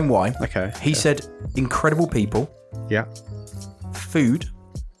 I'll explain why. Okay. He said incredible people, Yeah. food,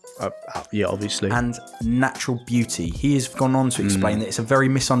 Yeah, obviously. and natural beauty. He has gone on to explain that it's a very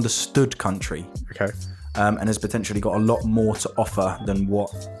misunderstood country, Okay. and has potentially got a lot more to offer than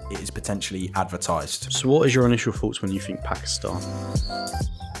what it is potentially advertised. So what is your initial thoughts when you think Pakistan?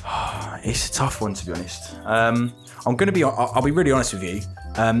 It's a tough one, to be honest. I'll be really honest with you.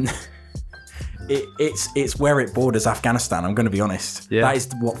 It's where it borders Afghanistan. I'm going to be honest. Yeah. That is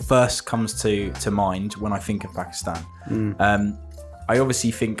what first comes to mind when I think of Pakistan. I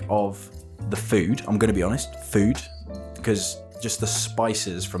obviously think of the food. I'm going to be honest, food, because just the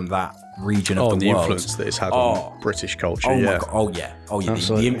spices from that region of the world. Influence that it's had on British culture. Oh yeah. my god! Oh yeah! The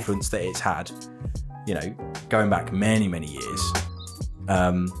Absolutely. influence that it's had, going back many years,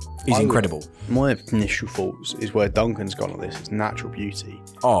 is incredible. My initial thoughts is where Duncan's gone on this. It's natural beauty.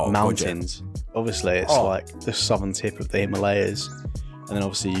 Mountains. Obviously, it's like the southern tip of the Himalayas, and then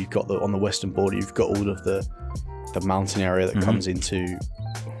obviously you've got on the western border. You've got all of the mountain area that comes into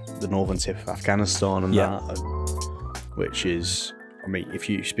the northern tip of Afghanistan and that, which is, I mean, if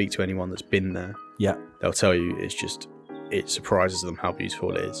you speak to anyone that's been there, they'll tell you it surprises them how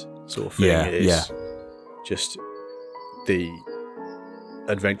beautiful it is, sort of thing. It is just the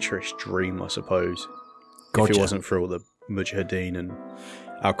adventurous dream, I suppose. If it wasn't for all the Mujahideen and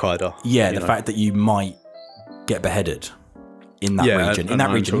Al Qaeda. Yeah, the fact that you might get beheaded in that region. In that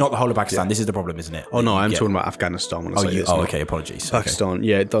region, not the whole of Pakistan. This is the problem, isn't it? Oh no, I'm talking about Afghanistan when I say this. Oh, okay, apologies. Pakistan,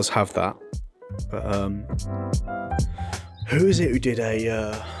 yeah, it does have that. But who is it who did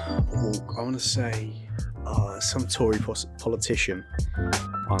a walk? I want to say some Tory politician,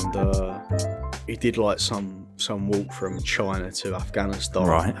 and he did like some walk from China to Afghanistan,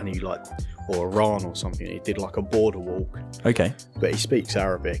 right? And he or Iran or something. He did like a border walk. Okay. But he speaks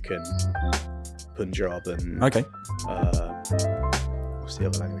Arabic and Punjab and okay. What's the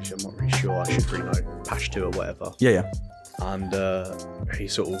other language? I'm not really sure. I should really know Pashto or whatever. Yeah. And he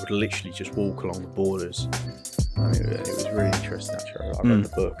sort of would literally just walk along the borders. And it was really interesting, actually. I read the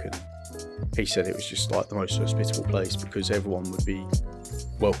book, and he said it was just like the most hospitable place because everyone would be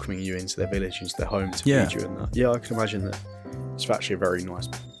welcoming you into their village, into their home to feed you and that. Yeah, I can imagine that it's actually a very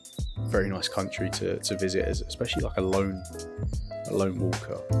nice country to visit, especially like a lone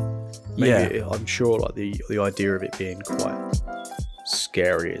walker. Maybe I'm sure like the idea of it being quite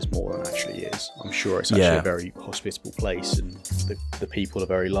scary is more than it actually is. I'm sure it's actually a very hospitable place, and the people are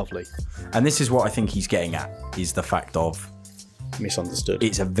very lovely. And this is what I think he's getting at, is the fact of misunderstood.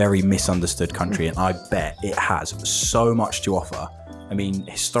 It's a very misunderstood country, and I bet it has so much to offer. I mean,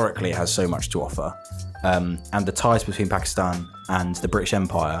 historically it has so much to offer, and the ties between Pakistan and the British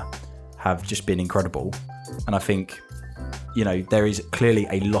Empire have just been incredible. And I think, there is clearly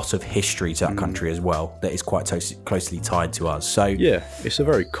a lot of history to that country as well that is quite closely tied to us. So yeah, it's a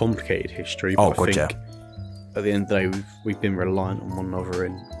very complicated history. But I think at the end of the day, we've been reliant on one another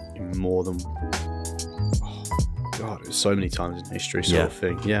in more than there's so many times in history, sort of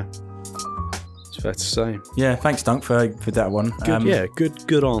thing. Yeah, it's fair to say. Yeah, thanks, Dunk, for that one. Good,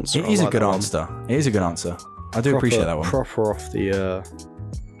 good answer. It is a good answer. It is a good answer. I do appreciate that one. Proper off the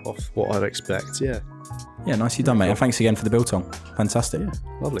off what I'd expect. Yeah. Yeah, nicely done, mate. And thanks again for the biltong. Fantastic. Yeah,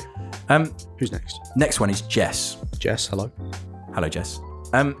 lovely. Who's next? Next one is Jess. Jess, hello. Hello, Jess.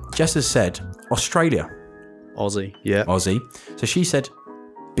 Jess has said Australia. Aussie, yeah. Aussie. So she said,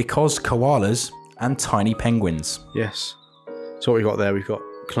 because koalas and tiny penguins. Yes. So what we've got there, we've got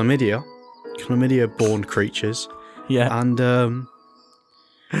chlamydia-born creatures. Yeah. And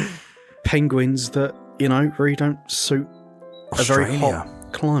penguins that, really don't suit Australia. A very hot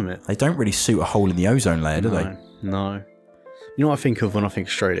climate. They don't really suit a hole in the ozone layer, do they? No. You know what I think of when I think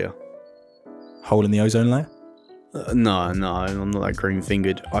Australia? Hole in the ozone layer? No, I'm not that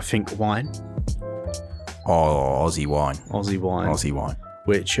green-fingered. I think wine. Oh, Aussie wine. Aussie wine.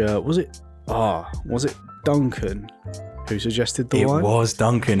 Which, was it Duncan who suggested the wine? It was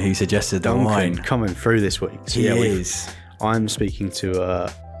Duncan who suggested the wine. Coming through this week. So he is. I'm speaking to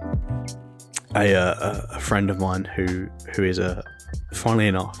a friend of mine who is funnily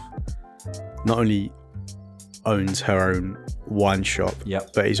enough, not only owns her own wine shop,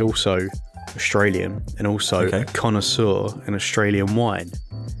 but he's also Australian and also a connoisseur in Australian wine.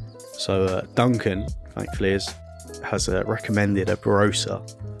 So Duncan, thankfully, has recommended a Barossa.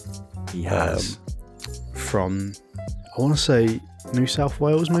 He has. From, I want to say, New South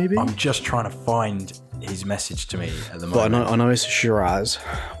Wales, maybe? I'm just trying to find his message to me at the moment. But I know it's a Shiraz,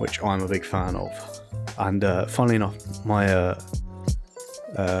 which I'm a big fan of. And funnily enough, my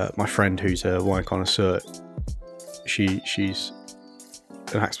my friend who's a wine connoisseur, she's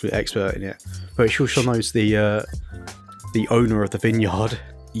an absolute expert in it. But she also knows the owner of the vineyard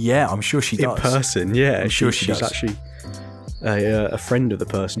Yeah, I'm sure she in does. person. Yeah, I'm sure she she's does. actually a friend of the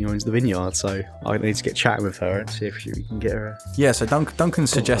person who owns the vineyard. So I need to get chatting with her and see if we can get her. Yeah, so Duncan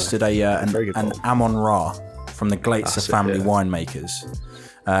suggested very an good bottle. Amon Ra from the Glaetzer That's it, family yeah. winemakers,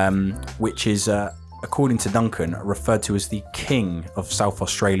 which is, according to Duncan, referred to as the king of South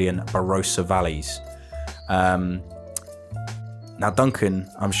Australian Barossa valleys. Now, Duncan,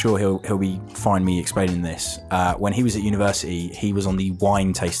 I'm sure he'll be fine me explaining this. When he was at university, he was on the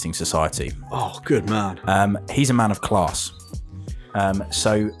Wine Tasting Society. Oh, good man. He's a man of class.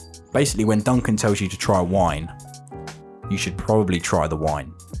 So basically, when Duncan tells you to try a wine, you should probably try the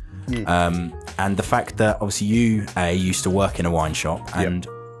wine. And the fact that obviously you used to work in a wine shop and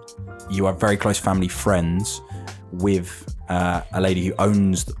you are very close family friends with a lady who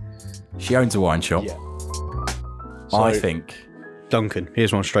owns a wine shop. Yeah. I So- think, Duncan,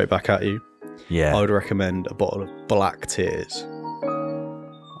 here's one straight back at you. yeah. I would recommend a bottle of Black Tears.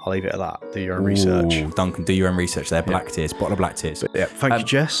 I'll leave it at that. Do your own research. Ooh, Duncan, do your own research there. Black Tears, bottle of Black Tears. Yeah, thank you,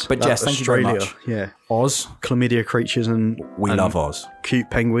 Jess. but Jess, thank you very much. Yeah, Oz, chlamydia creatures and we love Oz. cute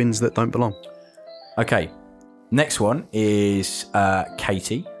penguins that don't belong. Okay, next one is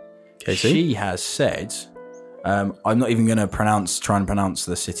Katie. Katie? She has said, I'm not even going to try and pronounce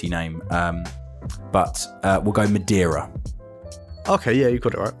the city name, but we'll go Madeira. Okay, yeah, you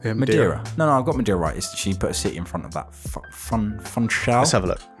got it right. Yeah, Madeira. No, I've got Madeira right. She put a city in front of that. Funchal. Let's have a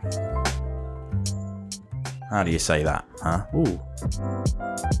look. How do you say that? Huh? Ooh,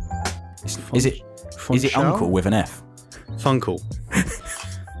 Is it Funchal? uncle with an F? Funkle.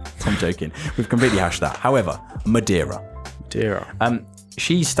 I'm joking. We've completely hashed that. However, Madeira. Madeira.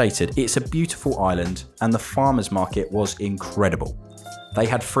 She stated, it's a beautiful island and the farmers market was incredible. They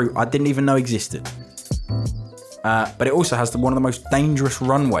had fruit I didn't even know existed. But it also has one of the most dangerous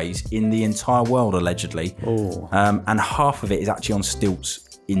runways in the entire world, allegedly. Oh, And half of it is actually on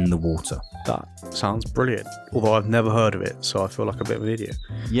stilts in the water. that sounds brilliant. Although I've never heard of it, so I feel like a bit of an idiot.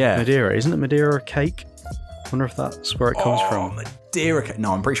 Yeah. Madeira, isn't it Madeira a cake? I wonder if that's where it comes from. Madeira cake.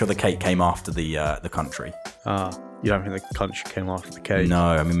 No, I'm pretty sure the cake came after the country. You don't think the country came after the cake? No,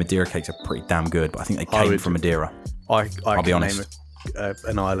 I mean, Madeira cakes are pretty damn good, but I think they I came would- from Madeira. I I'll be can honest. name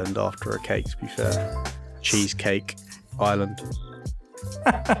an island after a cake, to be fair. Cheesecake Island.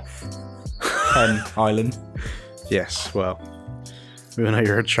 Pen Island. Yes, well, we know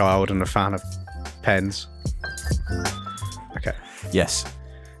you're a child and a fan of pens. Okay. Yes.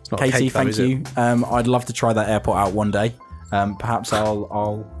 It's not a Katie, cake, though, thank is it? you. I'd love to try that airport out one day. Perhaps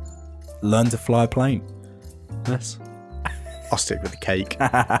I'll learn to fly a plane. Yes. I'll stick with the cake.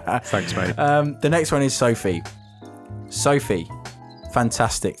 Thanks, mate. The next one is Sophie. Sophie,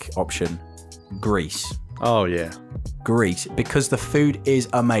 fantastic option. Greece. Oh, yeah. Greece, because the food is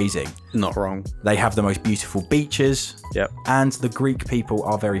amazing. Not wrong. They have the most beautiful beaches, Yep. and the Greek people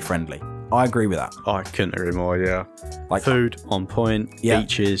are very friendly. I agree with that. I couldn't agree more, yeah. Like Food on point, Yeah.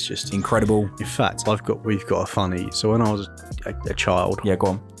 beaches, just incredible. In fact, we've got a funny. So when I was a child, Yeah, go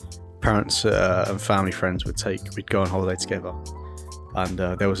on. parents and family friends we'd go on holiday together, and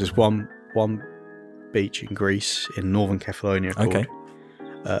there was this one beach in Greece in northern Kefalonia called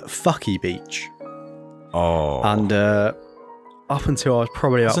Fucky Beach, Oh, and up until I was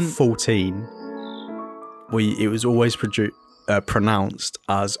probably about 14, it was always pronounced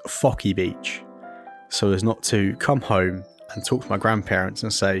as Focky Beach, so as not to come home and talk to my grandparents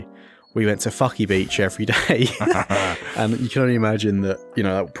and say we went to Fucky Beach every day. And you can only imagine that,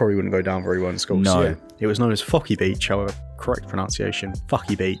 that probably wouldn't go down very well in school. No. So, yeah, it was known as Focky Beach, however, correct pronunciation,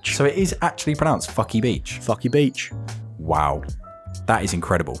 Fucky Beach. so it is actually pronounced Fucky Beach. Fucky Beach. Wow, that is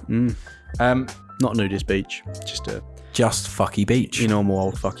incredible. Not nudist beach, Just Fucky Beach. your normal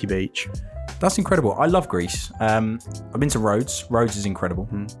old Fucky Beach. That's incredible. I love Greece. I've been to Rhodes. Rhodes is incredible.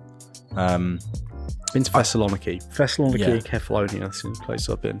 Been to Thessaloniki. Yeah. Kefalonia, that's the place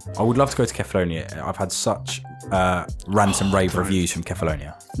I've been. I would love to go to Kefalonia. I've had such rant and rave reviews from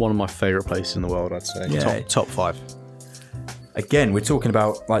Kefalonia. One of my favourite places in the world, I'd say. Yeah. Top 5. Again, we're talking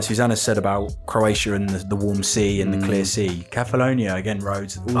about, like Susanna said, about Croatia and the warm sea and the clear sea. Kefalonia, again,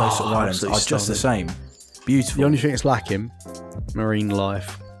 Rhodes, all those sort of islands are absolutely just the same. Beautiful. The only thing it's lacking, marine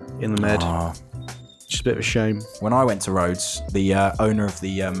life in the Med. Just a bit of a shame. When I went to Rhodes, the owner of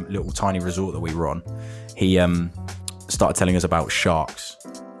the little tiny resort that we were on, he started telling us about sharks.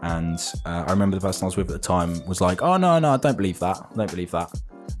 And I remember the person I was with at the time was like, oh, no, I don't believe that. I don't believe that.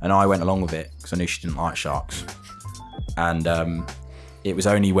 And I went along with it because I knew she didn't like sharks. And it was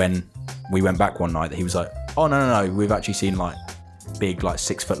only when we went back one night that he was like, oh, no, we've actually seen like big, like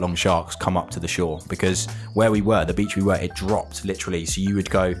 6 foot long sharks come up to the shore, because where we were, the beach we were, it dropped literally. So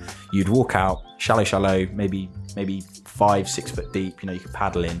you'd walk out, shallow, maybe 5-6 foot deep, you could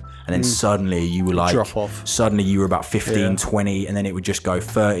paddle in, and then suddenly you were like, drop off. Suddenly you were about 15, 20, and then it would just go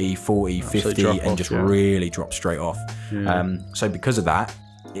 30, 40, 50, and just really drop straight off. So because of that,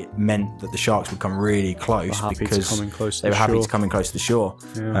 it meant that the sharks would come really close because they were happy to come in close to the shore.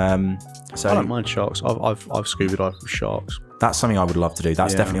 So I don't mind sharks. I've scuba dived with sharks. That's something I would love to do.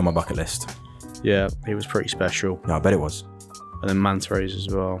 That's definitely on my bucket list. Yeah, it was pretty special. Yeah, I bet it was. And then manta rays as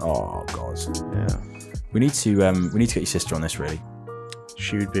well. Oh god. Yeah. We need to get your sister on this, really.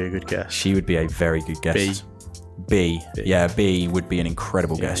 She would be a good guest. She would be a very good guest. B. Yeah, B would be an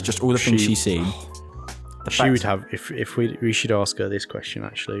incredible guest. Just all the things she's seen. She would have, if we should ask her this question,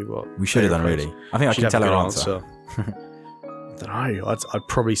 actually. What we should have done, really. I think I can tell her answer. I don't know. I'd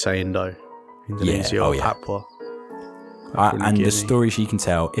probably say Indonesia or Papua. And the story she can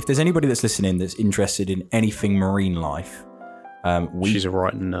tell. If there's anybody that's listening that's interested in anything marine life, she's a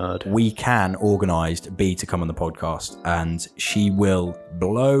right nerd. We can organise B to come on the podcast, and she will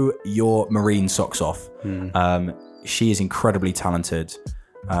blow your marine socks off. She is incredibly talented.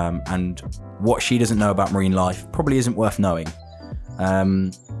 And what she doesn't know about marine life probably isn't worth knowing.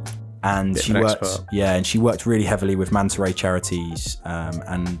 And she worked really heavily with manta ray charities,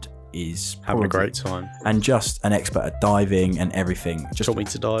 and is having a great time. And just an expert at diving and everything. Just taught me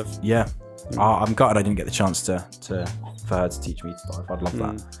to dive. Yeah. I'm gutted I didn't get the chance for her to teach me to dive. I'd love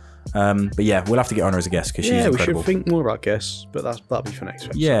that. But yeah, we'll have to get on her as a guest because she's incredible. We should think more about guests, but that'll be for next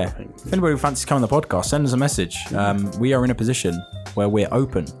episode. Yeah. I think. If anybody fancies coming on the podcast, send us a message. We are in a position where we're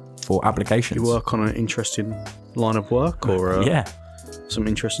open for applications. You work on an interesting line of work, or some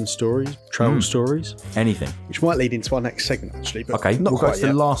interesting stories, travel stories, anything, which might lead into our next segment, actually. But okay, not we'll quite go to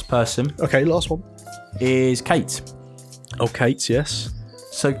the last person. Okay, last one is Kate. Oh, Kate, yes.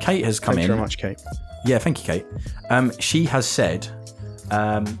 So Kate has come in. Thank you very much, Kate. Yeah, thank you, Kate. She has said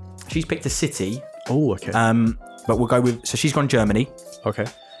she's picked a city. Oh, okay. But we'll go with. So she's gone Germany. Okay.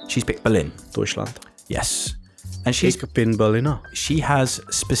 She's picked Berlin. Deutschland. Yes. And she's been Berliner. She has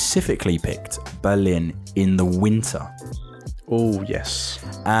specifically picked Berlin in the winter. Oh, yes.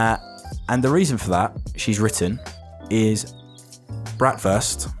 And the reason for that, she's written, is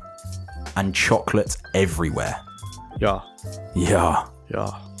bratwurst and chocolate everywhere. Yeah. Yeah.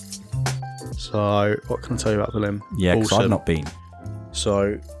 Yeah. So, what can I tell you about Berlin? Yeah, because I've not been.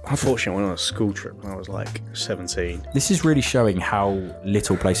 So, unfortunately, I went on a school trip when I was like 17. This is really showing how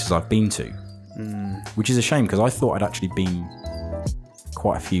little places I've been to, which is a shame because I thought I'd actually been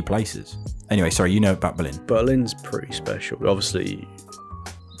quite a few places. Anyway, sorry, you know about Berlin. Berlin's pretty special. Obviously,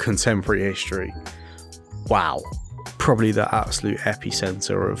 contemporary history. Wow. Probably the absolute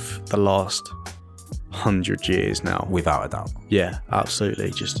epicenter of the last 100 years now. Without a doubt. Yeah,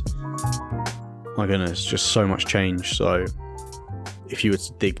 absolutely. Just, my goodness, just so much change. So, if you were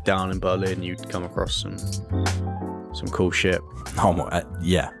to dig down in Berlin, you'd come across some cool shit. Oh,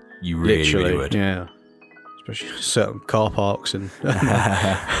 yeah, you really would. Yeah, especially certain car parks and.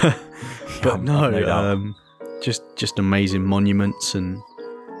 But just amazing monuments and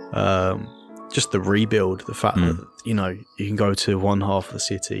just the rebuild. The fact that you can go to one half of the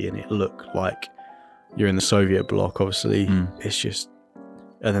city and it look like you're in the Soviet bloc. Obviously, it's just,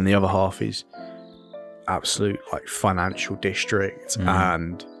 and then the other half is absolute like financial district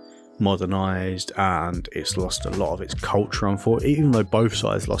and modernized, and it's lost a lot of its culture. Unfortunately, even though both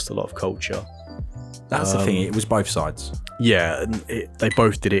sides lost a lot of culture. That's the thing. It was both sides. Yeah, and they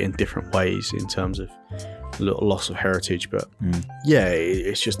both did it in different ways in terms of a little loss of heritage. But yeah,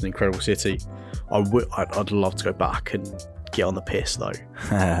 it's just an incredible city. I'd love to go back and get on the piss though.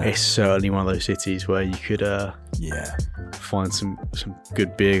 It's certainly one of those cities where you could find some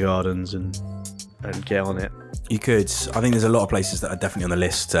good beer gardens and get on it. You could. I think there's a lot of places that are definitely on the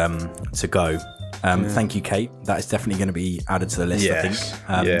list to go. Thank you, Kate. That is definitely going to be added to the list, I think.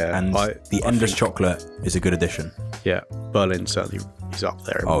 And the endless chocolate is a good addition. Yeah, Berlin certainly is up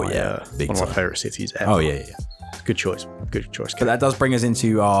there. One of my favourite cities ever. Oh, yeah. Good choice. Good choice, Kate. But that does bring us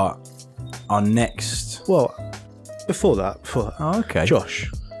into our next... Well, before that... Oh, okay. Josh,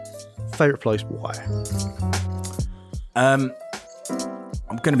 favourite place, why? I'm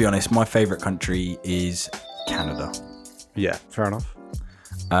going to be honest, my favourite country is Canada. Yeah, fair enough.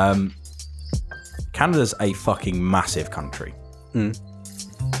 Canada's a fucking massive country. Very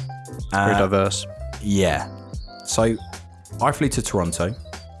diverse. Yeah. So, I flew to Toronto.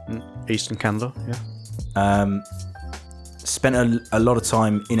 Eastern Canada, yeah. Spent a lot of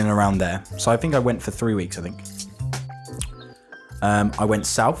time in and around there. So, I think I went for 3 weeks, I think. I went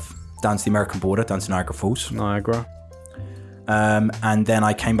south, down to the American border, down to Niagara Falls. Niagara. And then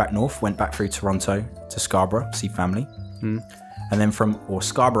I came back north, went back through Toronto to Scarborough, see family. And then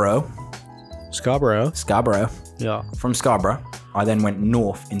Scarborough. Yeah. From Scarborough, I then went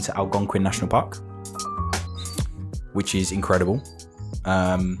north into Algonquin National Park, which is incredible.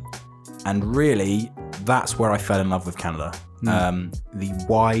 And really, that's where I fell in love with Canada. The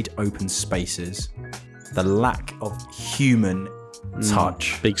wide open spaces, the lack of human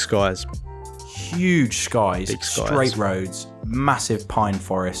touch. Big skies. Huge skies, straight roads, massive pine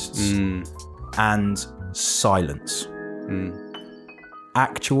forests, and silence.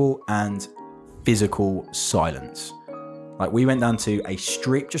 Actual and physical silence. Like, we went down to a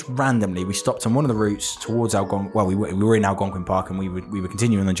street just randomly. We stopped on one of the routes towards Algonquin. Well, we were in Algonquin Park, and we were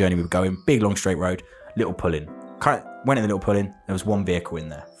continuing on the journey. We were going big, long, straight road, little pull-in. Went in the little pull-in. There was one vehicle in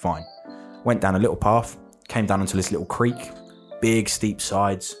there. Fine. Went down a little path, came down onto this little creek. Big, steep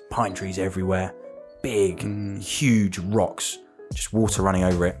sides, pine trees everywhere. Big, huge rocks, just water running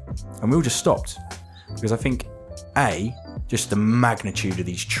over it. And we all just stopped because I think, just the magnitude of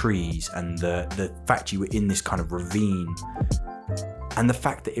these trees and the fact you were in this kind of ravine and the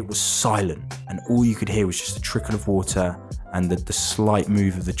fact that it was silent and all you could hear was just the trickle of water and the slight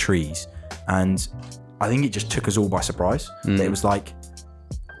move of the trees. And I think it just took us all by surprise. That it was like,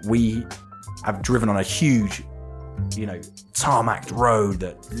 we have driven on a huge, tarmac road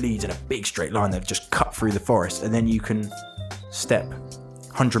that leads in a big straight line that just cut through the forest, and then you can step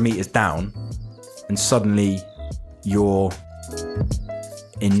 100 meters down and suddenly you're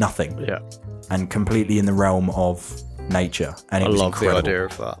in nothing. Yeah. And completely in the realm of nature. And it was incredible. The idea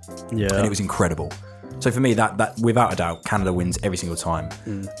of that. Yeah. And it was incredible. So for me, that without a doubt, Canada wins every single time.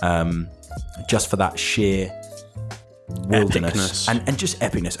 Just for that sheer wilderness and just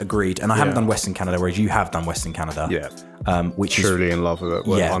epicness. Agreed. And I haven't done Western Canada, whereas you have done Western Canada. Yeah. Which truly is in love with it.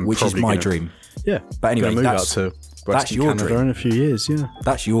 which is my dream. Yeah. But anyway, move out to Western your Canada dream. in a few years. Yeah.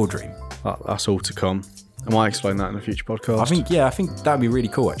 That's your dream. That's all to come. I might explain that in a future podcast. I think that'd be really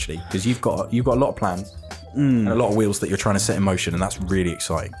cool actually, because you've got a lot of plans and a lot of wheels that you're trying to set in motion, and that's really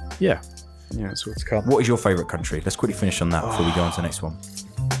exciting. Yeah. Yeah, it's all to come. What is your favourite country? Let's quickly finish on that before we go on to the next one.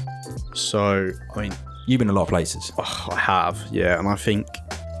 So, I mean, you've been a lot of places. I have, yeah, and I think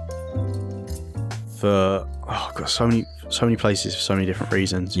I've got so many places for so many different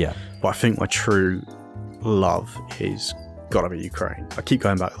reasons. Yeah. But I think my true love is gotta be Ukraine. I keep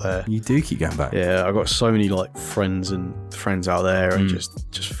going back there. You do keep going back. Yeah, I've got so many friends out there, and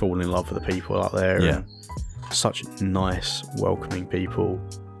just falling in love with the people out there. Yeah. And such nice, welcoming people.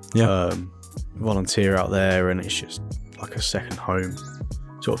 Yeah. Volunteer out there, and it's just like a second home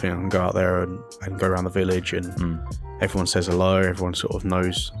sort of thing. I can go out there and go around the village, and everyone says hello. Everyone sort of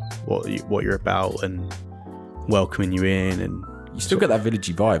knows what you're about and welcoming you in. And you still get that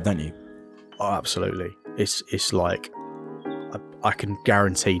villagey vibe, don't you? Oh, absolutely. It's like I can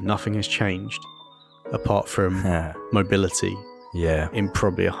guarantee nothing has changed apart from mobility. Yeah. In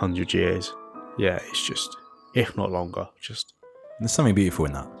probably 100 years. Yeah, it's just, if not longer, just. There's something beautiful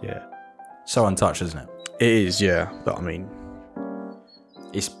in that. Yeah. So untouched, isn't it? It is, yeah. But I mean,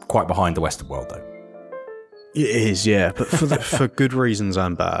 it's quite behind the Western world, though. It is, yeah. But for good reasons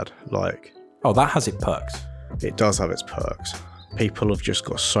and bad. That has its perks. It does have its perks. People have just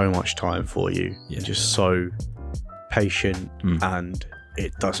got so much time for you. Yeah. Just so patient, and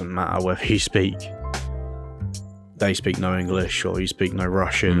it doesn't matter whether they speak no English or you speak no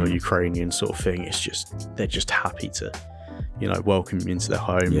Russian or Ukrainian sort of thing. It's just, they're just happy to, welcome you into their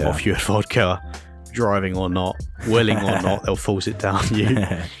home, offer you a vodka, driving or not, willing or not, they'll force it down you.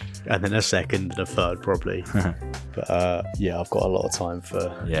 And then a second and a third probably. But I've got a lot of time for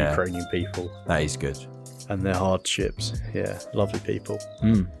Ukrainian people. That is good. And their hardships. Yeah, lovely people.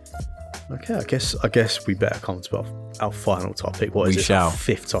 Okay, I guess we better come to our final topic. What is it? Our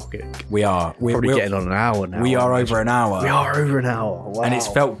fifth topic. We are. We're probably getting on an hour now. We are over an hour. We are over an hour. Wow. And it's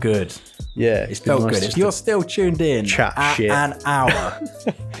felt good. Yeah, it's felt good. If you're still tuned in at an hour,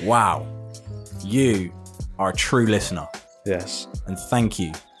 wow, you are a true listener. Yes. And thank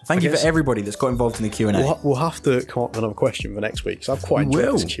you. Thank you for everybody that's got involved in the Q&A. We'll have to come up with another question for next week, so I've quite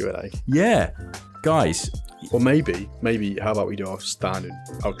enjoyed this Q&A. Yeah. Guys. Or maybe, how about we do our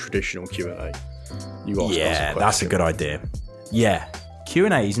traditional Q&A? You ask us a question. That's a good idea. Yeah.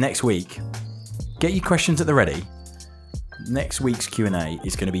 Q&As next week. Get your questions at the ready. Next week's Q&A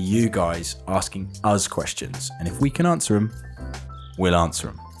is going to be you guys asking us questions. And if we can answer them, we'll answer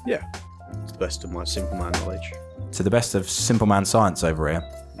them. Yeah. To the best of my simple man knowledge. To the best of simple man science over here.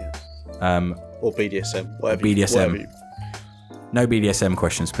 Yeah. Or BDSM. Whatever. BDSM. No BDSM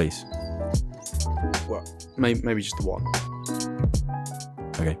questions, please. Well, maybe just the one.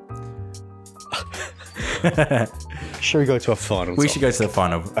 Okay. Shall we go to our final We topic? should go to the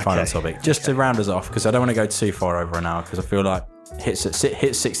final topic, just to round us off, because I don't want to go too far over an hour, because I feel like hits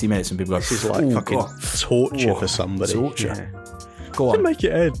 60 minutes and people go, This is like "Ooh, fucking God." torture for somebody. Torture. Yeah. Go To on. make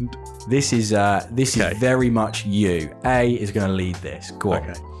it end. This is Okay. very much you. A is going to lead this. Go on.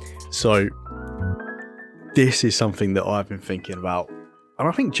 Okay. So, this is something that I've been thinking about, and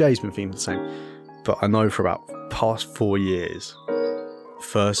I think Jay's been thinking the same, but I know for about past 4 years,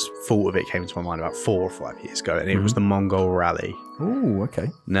 first thought of it came to my mind about 4 or 5 years ago, and it was the Mongol Rally. Oh, okay.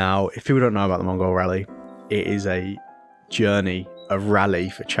 Now, if people don't know about the Mongol Rally, it is a journey, a rally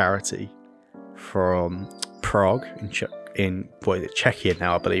for charity from Prague in Czechia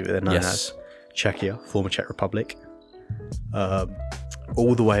now, I believe they're known as Czechia, former Czech Republic,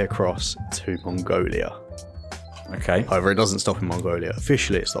 all the way across to Mongolia. Okay. However, it doesn't stop in Mongolia.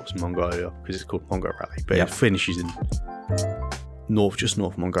 Officially, it stops in Mongolia because it's called Mongol Rally, but Yep. it finishes in just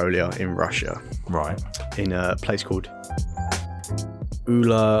north of Mongolia in Russia, Right. in a place called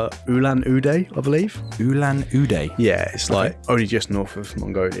Ulan-Ude, I believe. Ulan-Ude. Yeah, it's like only just north of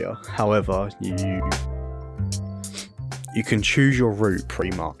Mongolia. However, you can choose your route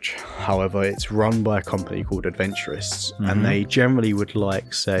pretty much. However, it's run by a company called Adventurists, and they generally would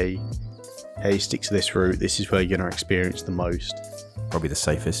say, hey, stick to this route. This is where you're going to experience the most. Probably the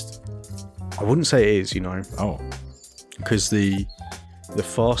safest. I wouldn't say it is, Oh. because the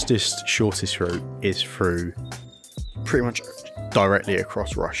fastest, shortest route is through pretty much directly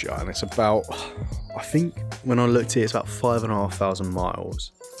across Russia, and it's about, I think when I looked at it, it's about 5,500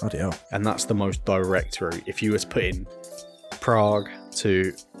 miles, Bloody hell. and that's the most direct route. If you were to put in Prague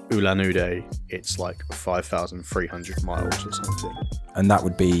to Ulan-Ude, it's like 5,300 miles or something. And that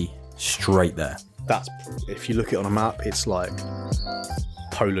would be straight there. That's, if you look at it on a map, it's like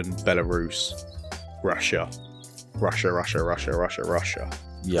Poland, Belarus, Russia.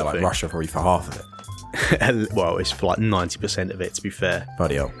 Yeah, like thing. Russia probably for half of it. Well, it's for like 90% of it, to be fair.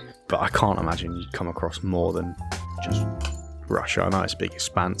 Bloody hell. But I can't imagine you'd come across more than just Russia. I know it's a big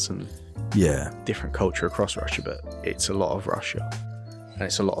expanse and Yeah. different culture across Russia, but it's a lot of Russia. And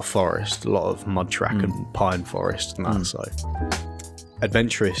it's a lot of forest, a lot of mud track and pine forest and that. So,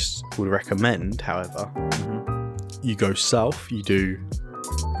 Adventurists would recommend, however, you go south, you do,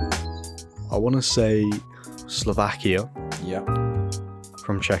 I want to say, Slovakia. Yeah.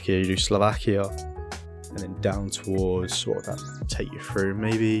 From Czechia, you do Slovakia, and then down towards, what would that take you through?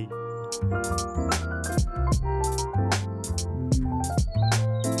 Maybe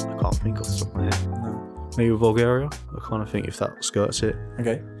I can't think off the top of my head. No. Maybe Bulgaria. I kind of think if that skirts it,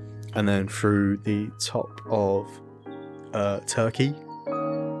 Okay. and then through the top of Turkey,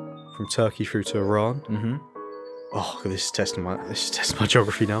 from Turkey through to Iran. Mm-hmm. Oh, this is testing my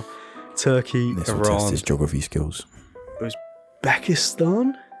geography now. Turkey, This will test Iran, his geography skills.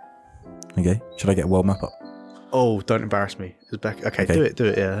 Uzbekistan. Okay. Should I get a world map up? Oh, don't embarrass me. Uzbek. Okay, Okay. do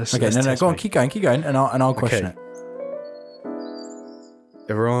it. Yeah. Okay. No. test Go on. me. Keep going, and I'll question Okay. it.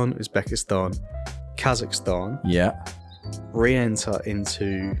 Iran, Uzbekistan, Kazakhstan. Yeah. Re-enter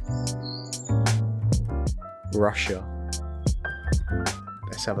into Russia.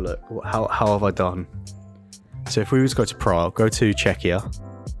 Let's have a look. How have I done? So if we were to go to Prague, go to Czechia.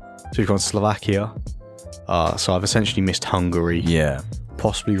 So we've gone to Slovakia. So I've essentially missed Hungary, Yeah.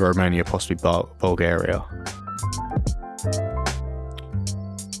 possibly Romania, possibly Bulgaria.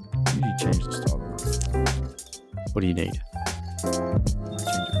 You change the style. What do you need?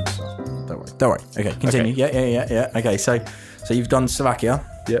 Don't worry. Okay, continue. Okay. Yeah. Okay, so you've done Slovakia.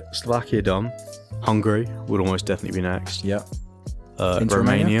 Yep, Slovakia done. Hungary would almost definitely be next. Yeah. Into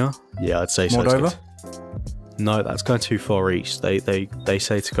Romania. Yeah, I'd say so. Moldova? No, that's going too far east. They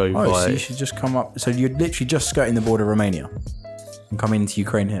say to go Oh, by. so you should just come up. So you're literally just skirting the border of Romania and coming into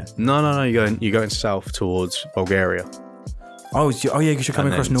Ukraine here. No. You're going south towards Bulgaria. Oh, yeah, because you're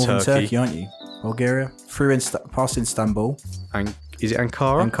coming And across then northern Turkey. Turkey, aren't you? Bulgaria, through past Istanbul, And is it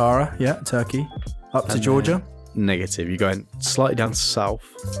Ankara? Ankara, yeah, Turkey, up to And Georgia. then Negative. You're going slightly down south.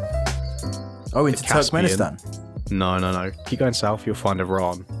 Oh, into Caspian. Turkmenistan. No. Keep going south. You'll find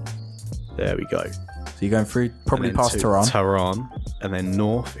Iran. There we go. So you're going through probably And then past to Tehran. Tehran, and then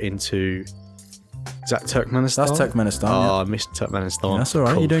north into. Is that Turkmenistan? That's Turkmenistan. Oh, Yeah. I missed Turkmenistan. That's all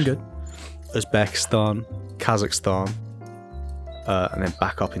right. Cool. You're doing good. Uzbekistan, Kazakhstan, and then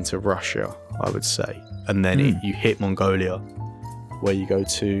back up into Russia, I would say. And then you hit Mongolia, where you go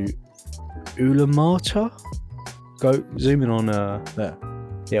to Ulaanbaatar. Go zoom in on There,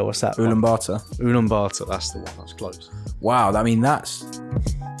 yeah, what's that? one? Ulaanbaatar. Ulaanbaatar, that's the one. That's close. Wow, I mean that's.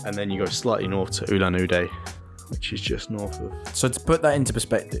 And then you go slightly north to Ulan-Ude, which is just north of. So to put that into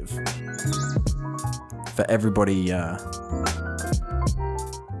perspective, for everybody,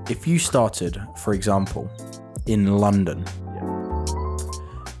 if you started, for example, in London.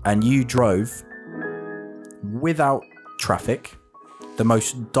 And you drove without traffic, the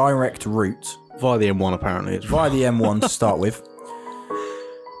most direct route. Via the M1, apparently. Via the M1 to start with.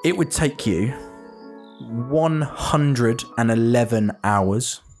 It would take you 111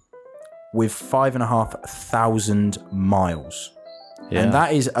 hours with 5,500 miles. Yeah. And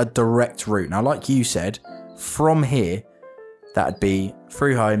that is a direct route. Now, like you said, from here, that'd be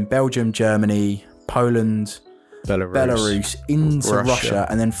through home, Belgium, Germany, Poland, Belarus into Russia,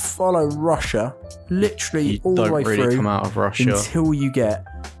 and then follow Russia literally all the way through come out of Russia until you get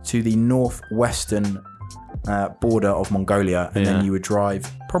to the northwestern border of Mongolia, and then you would drive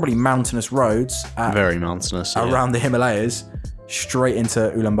probably mountainous roads very mountainous around the Himalayas straight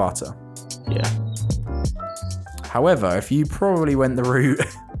into Ulaanbaatar. Yeah. However, if you probably went the route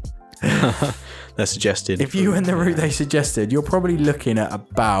they're suggesting, if you went the route they suggested, you're probably looking at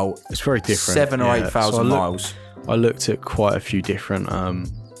about it's very different, 7,000 or 8,000 miles. I looked at quite a few different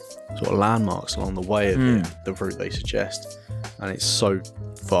sort of landmarks along the way of the route they suggest, and it's so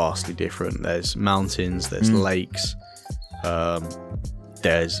vastly different. There's mountains, there's lakes,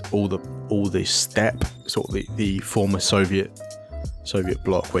 there's all the steppe, sort of the former Soviet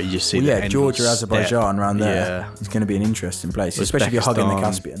bloc, where you just see the Georgia, steppe. Azerbaijan around there. Yeah. It's going to be an interesting place, especially if you're hugging the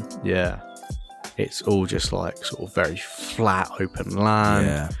Caspian. Yeah, it's all just like sort of very flat, open land.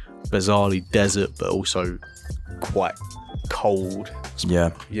 Yeah. Bizarrely desert, but also quite cold. Yeah.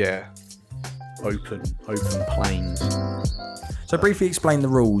 Open plains. So briefly explain the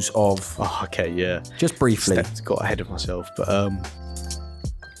rules of. Oh, okay, yeah. Just briefly. Got ahead of myself, but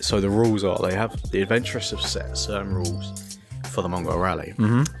so the rules are, the adventurers have set certain rules for the Mongol Rally.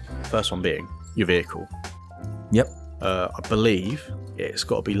 Mm-hmm. First one being your vehicle. Yep. I believe it's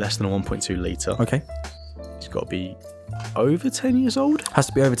got to be less than a 1.2 litre. Okay. It's got to be over 10 years old. Has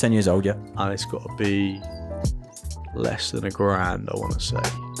to be over 10 years old, yeah. And it's got to be less than $1,000, I want to say.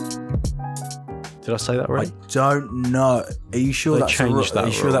 Did I say that right? I don't know. Are you sure that's a rule? Are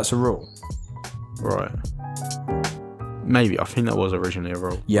you sure that's a rule? Right. Maybe. I think that was originally a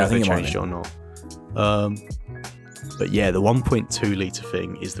rule. Yeah, I think they it might changed it or not. But yeah, the 1.2 litre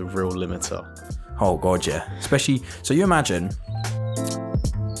thing is the real limiter. Oh god, yeah. Especially, so you imagine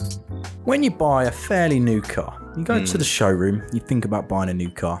when you buy a fairly new car, you go to the showroom, you think about buying a new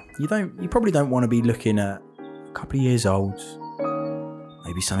car. You probably don't want to be looking at a couple of years old,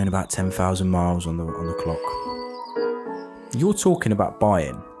 maybe something about 10,000 miles on the clock. You're talking about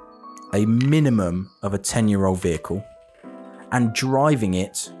buying a minimum of a 10-year-old vehicle and driving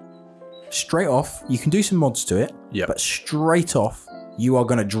it straight off. You can do some mods to it, but straight off, you are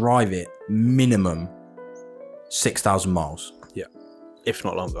going to drive it minimum 6,000 miles. Yeah. If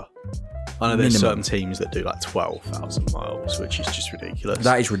not longer. I know there's certain teams that do like 12,000 miles, which is just ridiculous.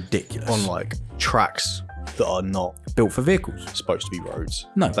 That is ridiculous. On like tracks that are not built for vehicles. Supposed to be roads.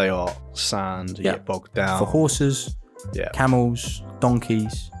 No. They are sand, you get bogged down. For horses, camels,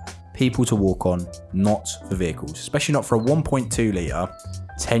 donkeys, people to walk on, not for vehicles. Especially not for a 1.2 litre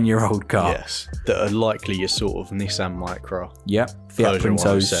 10-year-old car. Yes. That are likely your sort of Nissan Micra. Yep. Fiat Peugeot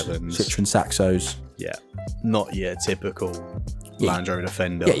Puntos, 107s. Citroen Saxos. Yeah. Not your typical Land Rover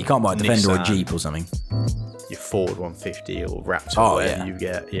Defender. Yeah, you can't buy a Defender or a Nissan, Jeep or something. Your Ford 150 or Raptor or whatever you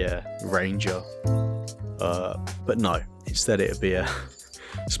get. Yeah. Ranger. But no. Instead it'd be a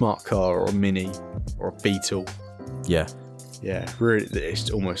smart car or a Mini or a Beetle. Yeah. Yeah. Really, it's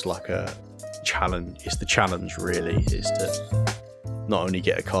almost like a challenge. It's the challenge really, is to not only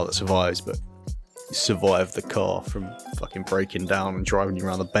get a car that survives, but survive the car from fucking breaking down and driving you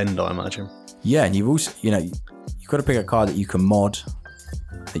around the bend, I imagine. Yeah, and you've also, you've got to pick a car that you can mod,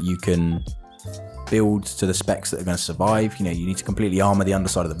 that you can build to the specs that are going to survive. You need to completely armour the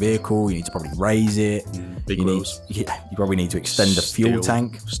underside of the vehicle. You need to probably raise it. Big wheels. You probably need to extend the fuel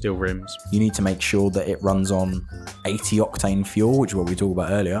tank. Steel rims. You need to make sure that it runs on 80 octane fuel, which is what we talked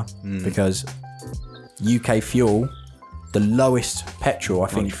about earlier, because UK fuel, the lowest petrol I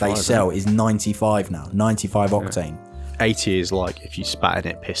think they sell is 95 now, 95 octane. 80 is like if you spat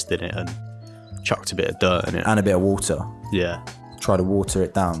in it, pissed in it, and chucked a bit of dirt in it. And a bit of water. Yeah. Try to water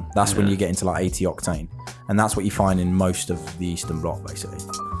it down. That's when you get into like 80 octane. And that's what you find in most of the Eastern Bloc, basically.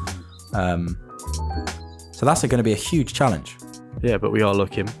 So that's going to be a huge challenge. Yeah, but we are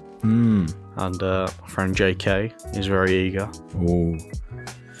looking. And my friend JK is very eager. Ooh.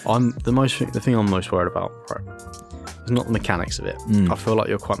 The thing I'm most worried about, right, is not the mechanics of it. I feel like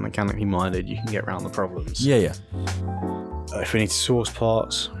you're quite mechanically minded. You can get around the problems. Yeah. If we need to source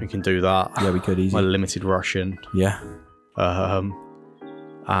parts, we can do that. Yeah, we could easily. My limited Russian. Yeah. And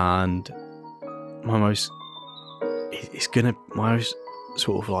my most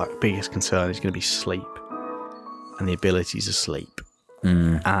sort of like biggest concern is going to be sleep. and the ability to sleep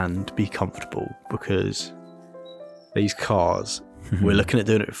and be comfortable, because these cars, we're looking at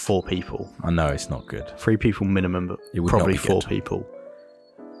doing it with 4 people. I know it's not good. 3 people minimum, but It would probably not be 4 good. people.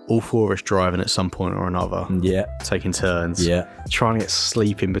 All 4 of us driving at some point or another, Yeah. taking turns, Yeah. trying to get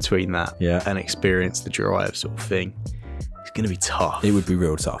sleep in between that Yeah. and experience the drive sort of thing. It's going to be tough. It would be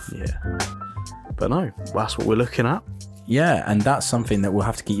real tough. Yeah. But no, that's what we're looking at. Yeah, and that's something that we'll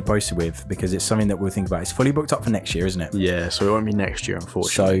have to keep you posted with, because it's something that we'll think about. It's fully booked up for next year, isn't it? Yeah, so it won't be next year,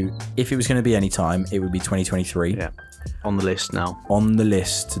 unfortunately. So if it was going to be any time, it would be 2023. Yeah, on the list now. On the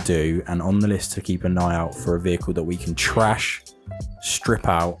list to do, and on the list to keep an eye out for a vehicle that we can trash, strip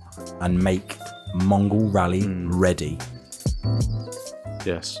out, and make Mongol Rally ready.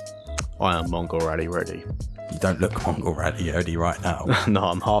 Yes, I am Mongol Rally ready. You don't look Mongol Rally ready right now. No,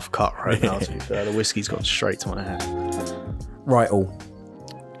 I'm half cut right now, to be fair. The whiskey's gone straight to my head. Right, all.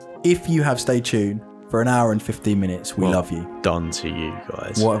 If you have stayed tuned for an hour and 15 minutes, we love you. Done to you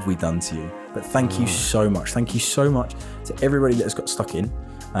guys. What have we done to you? But thank you so much. Thank you so much to everybody that has got stuck in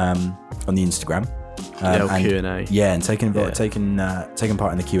on the Instagram. And Q&A. Yeah, and taking part in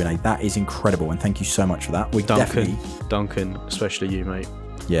the Q&A. That is incredible, and thank you so much for that. We Duncan, especially you, mate.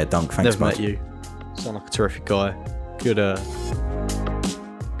 Yeah, Dunk, thanks, Never met you. Sound like a terrific guy. Good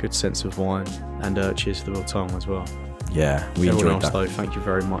sense of wine, and cheers to the real tongue as well. Yeah, we Everyone enjoyed else, that. though, thank you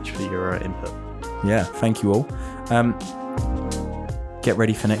very much for your input. Yeah, thank you all. Get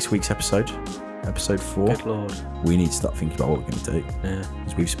ready for next week's episode 4. Good lord. We need to start thinking about what we're going to do. Yeah.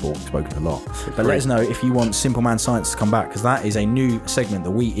 Because we've spoken a lot. But let us know if you want Simple Man Science to come back, because that is a new segment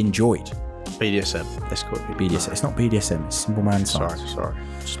that we enjoyed. BDSM. Let's call it BDSM. It's not BDSM, it's Simple Man Science. Sorry.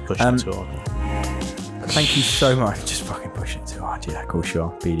 Just pushing it too hard. Thank you so much. Just fucking pushing it too hard. Yeah, of course you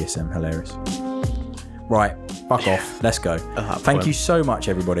are. BDSM, hilarious. Right, fuck off. Let's go. Thank you so much,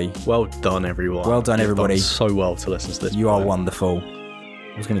 everybody. Well done, everyone. Well done, everybody. You've done so well to listen to this. You are wonderful.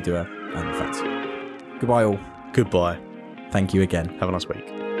 I was going to do a fancy. Goodbye, all. Goodbye. Thank you again. Have a nice week.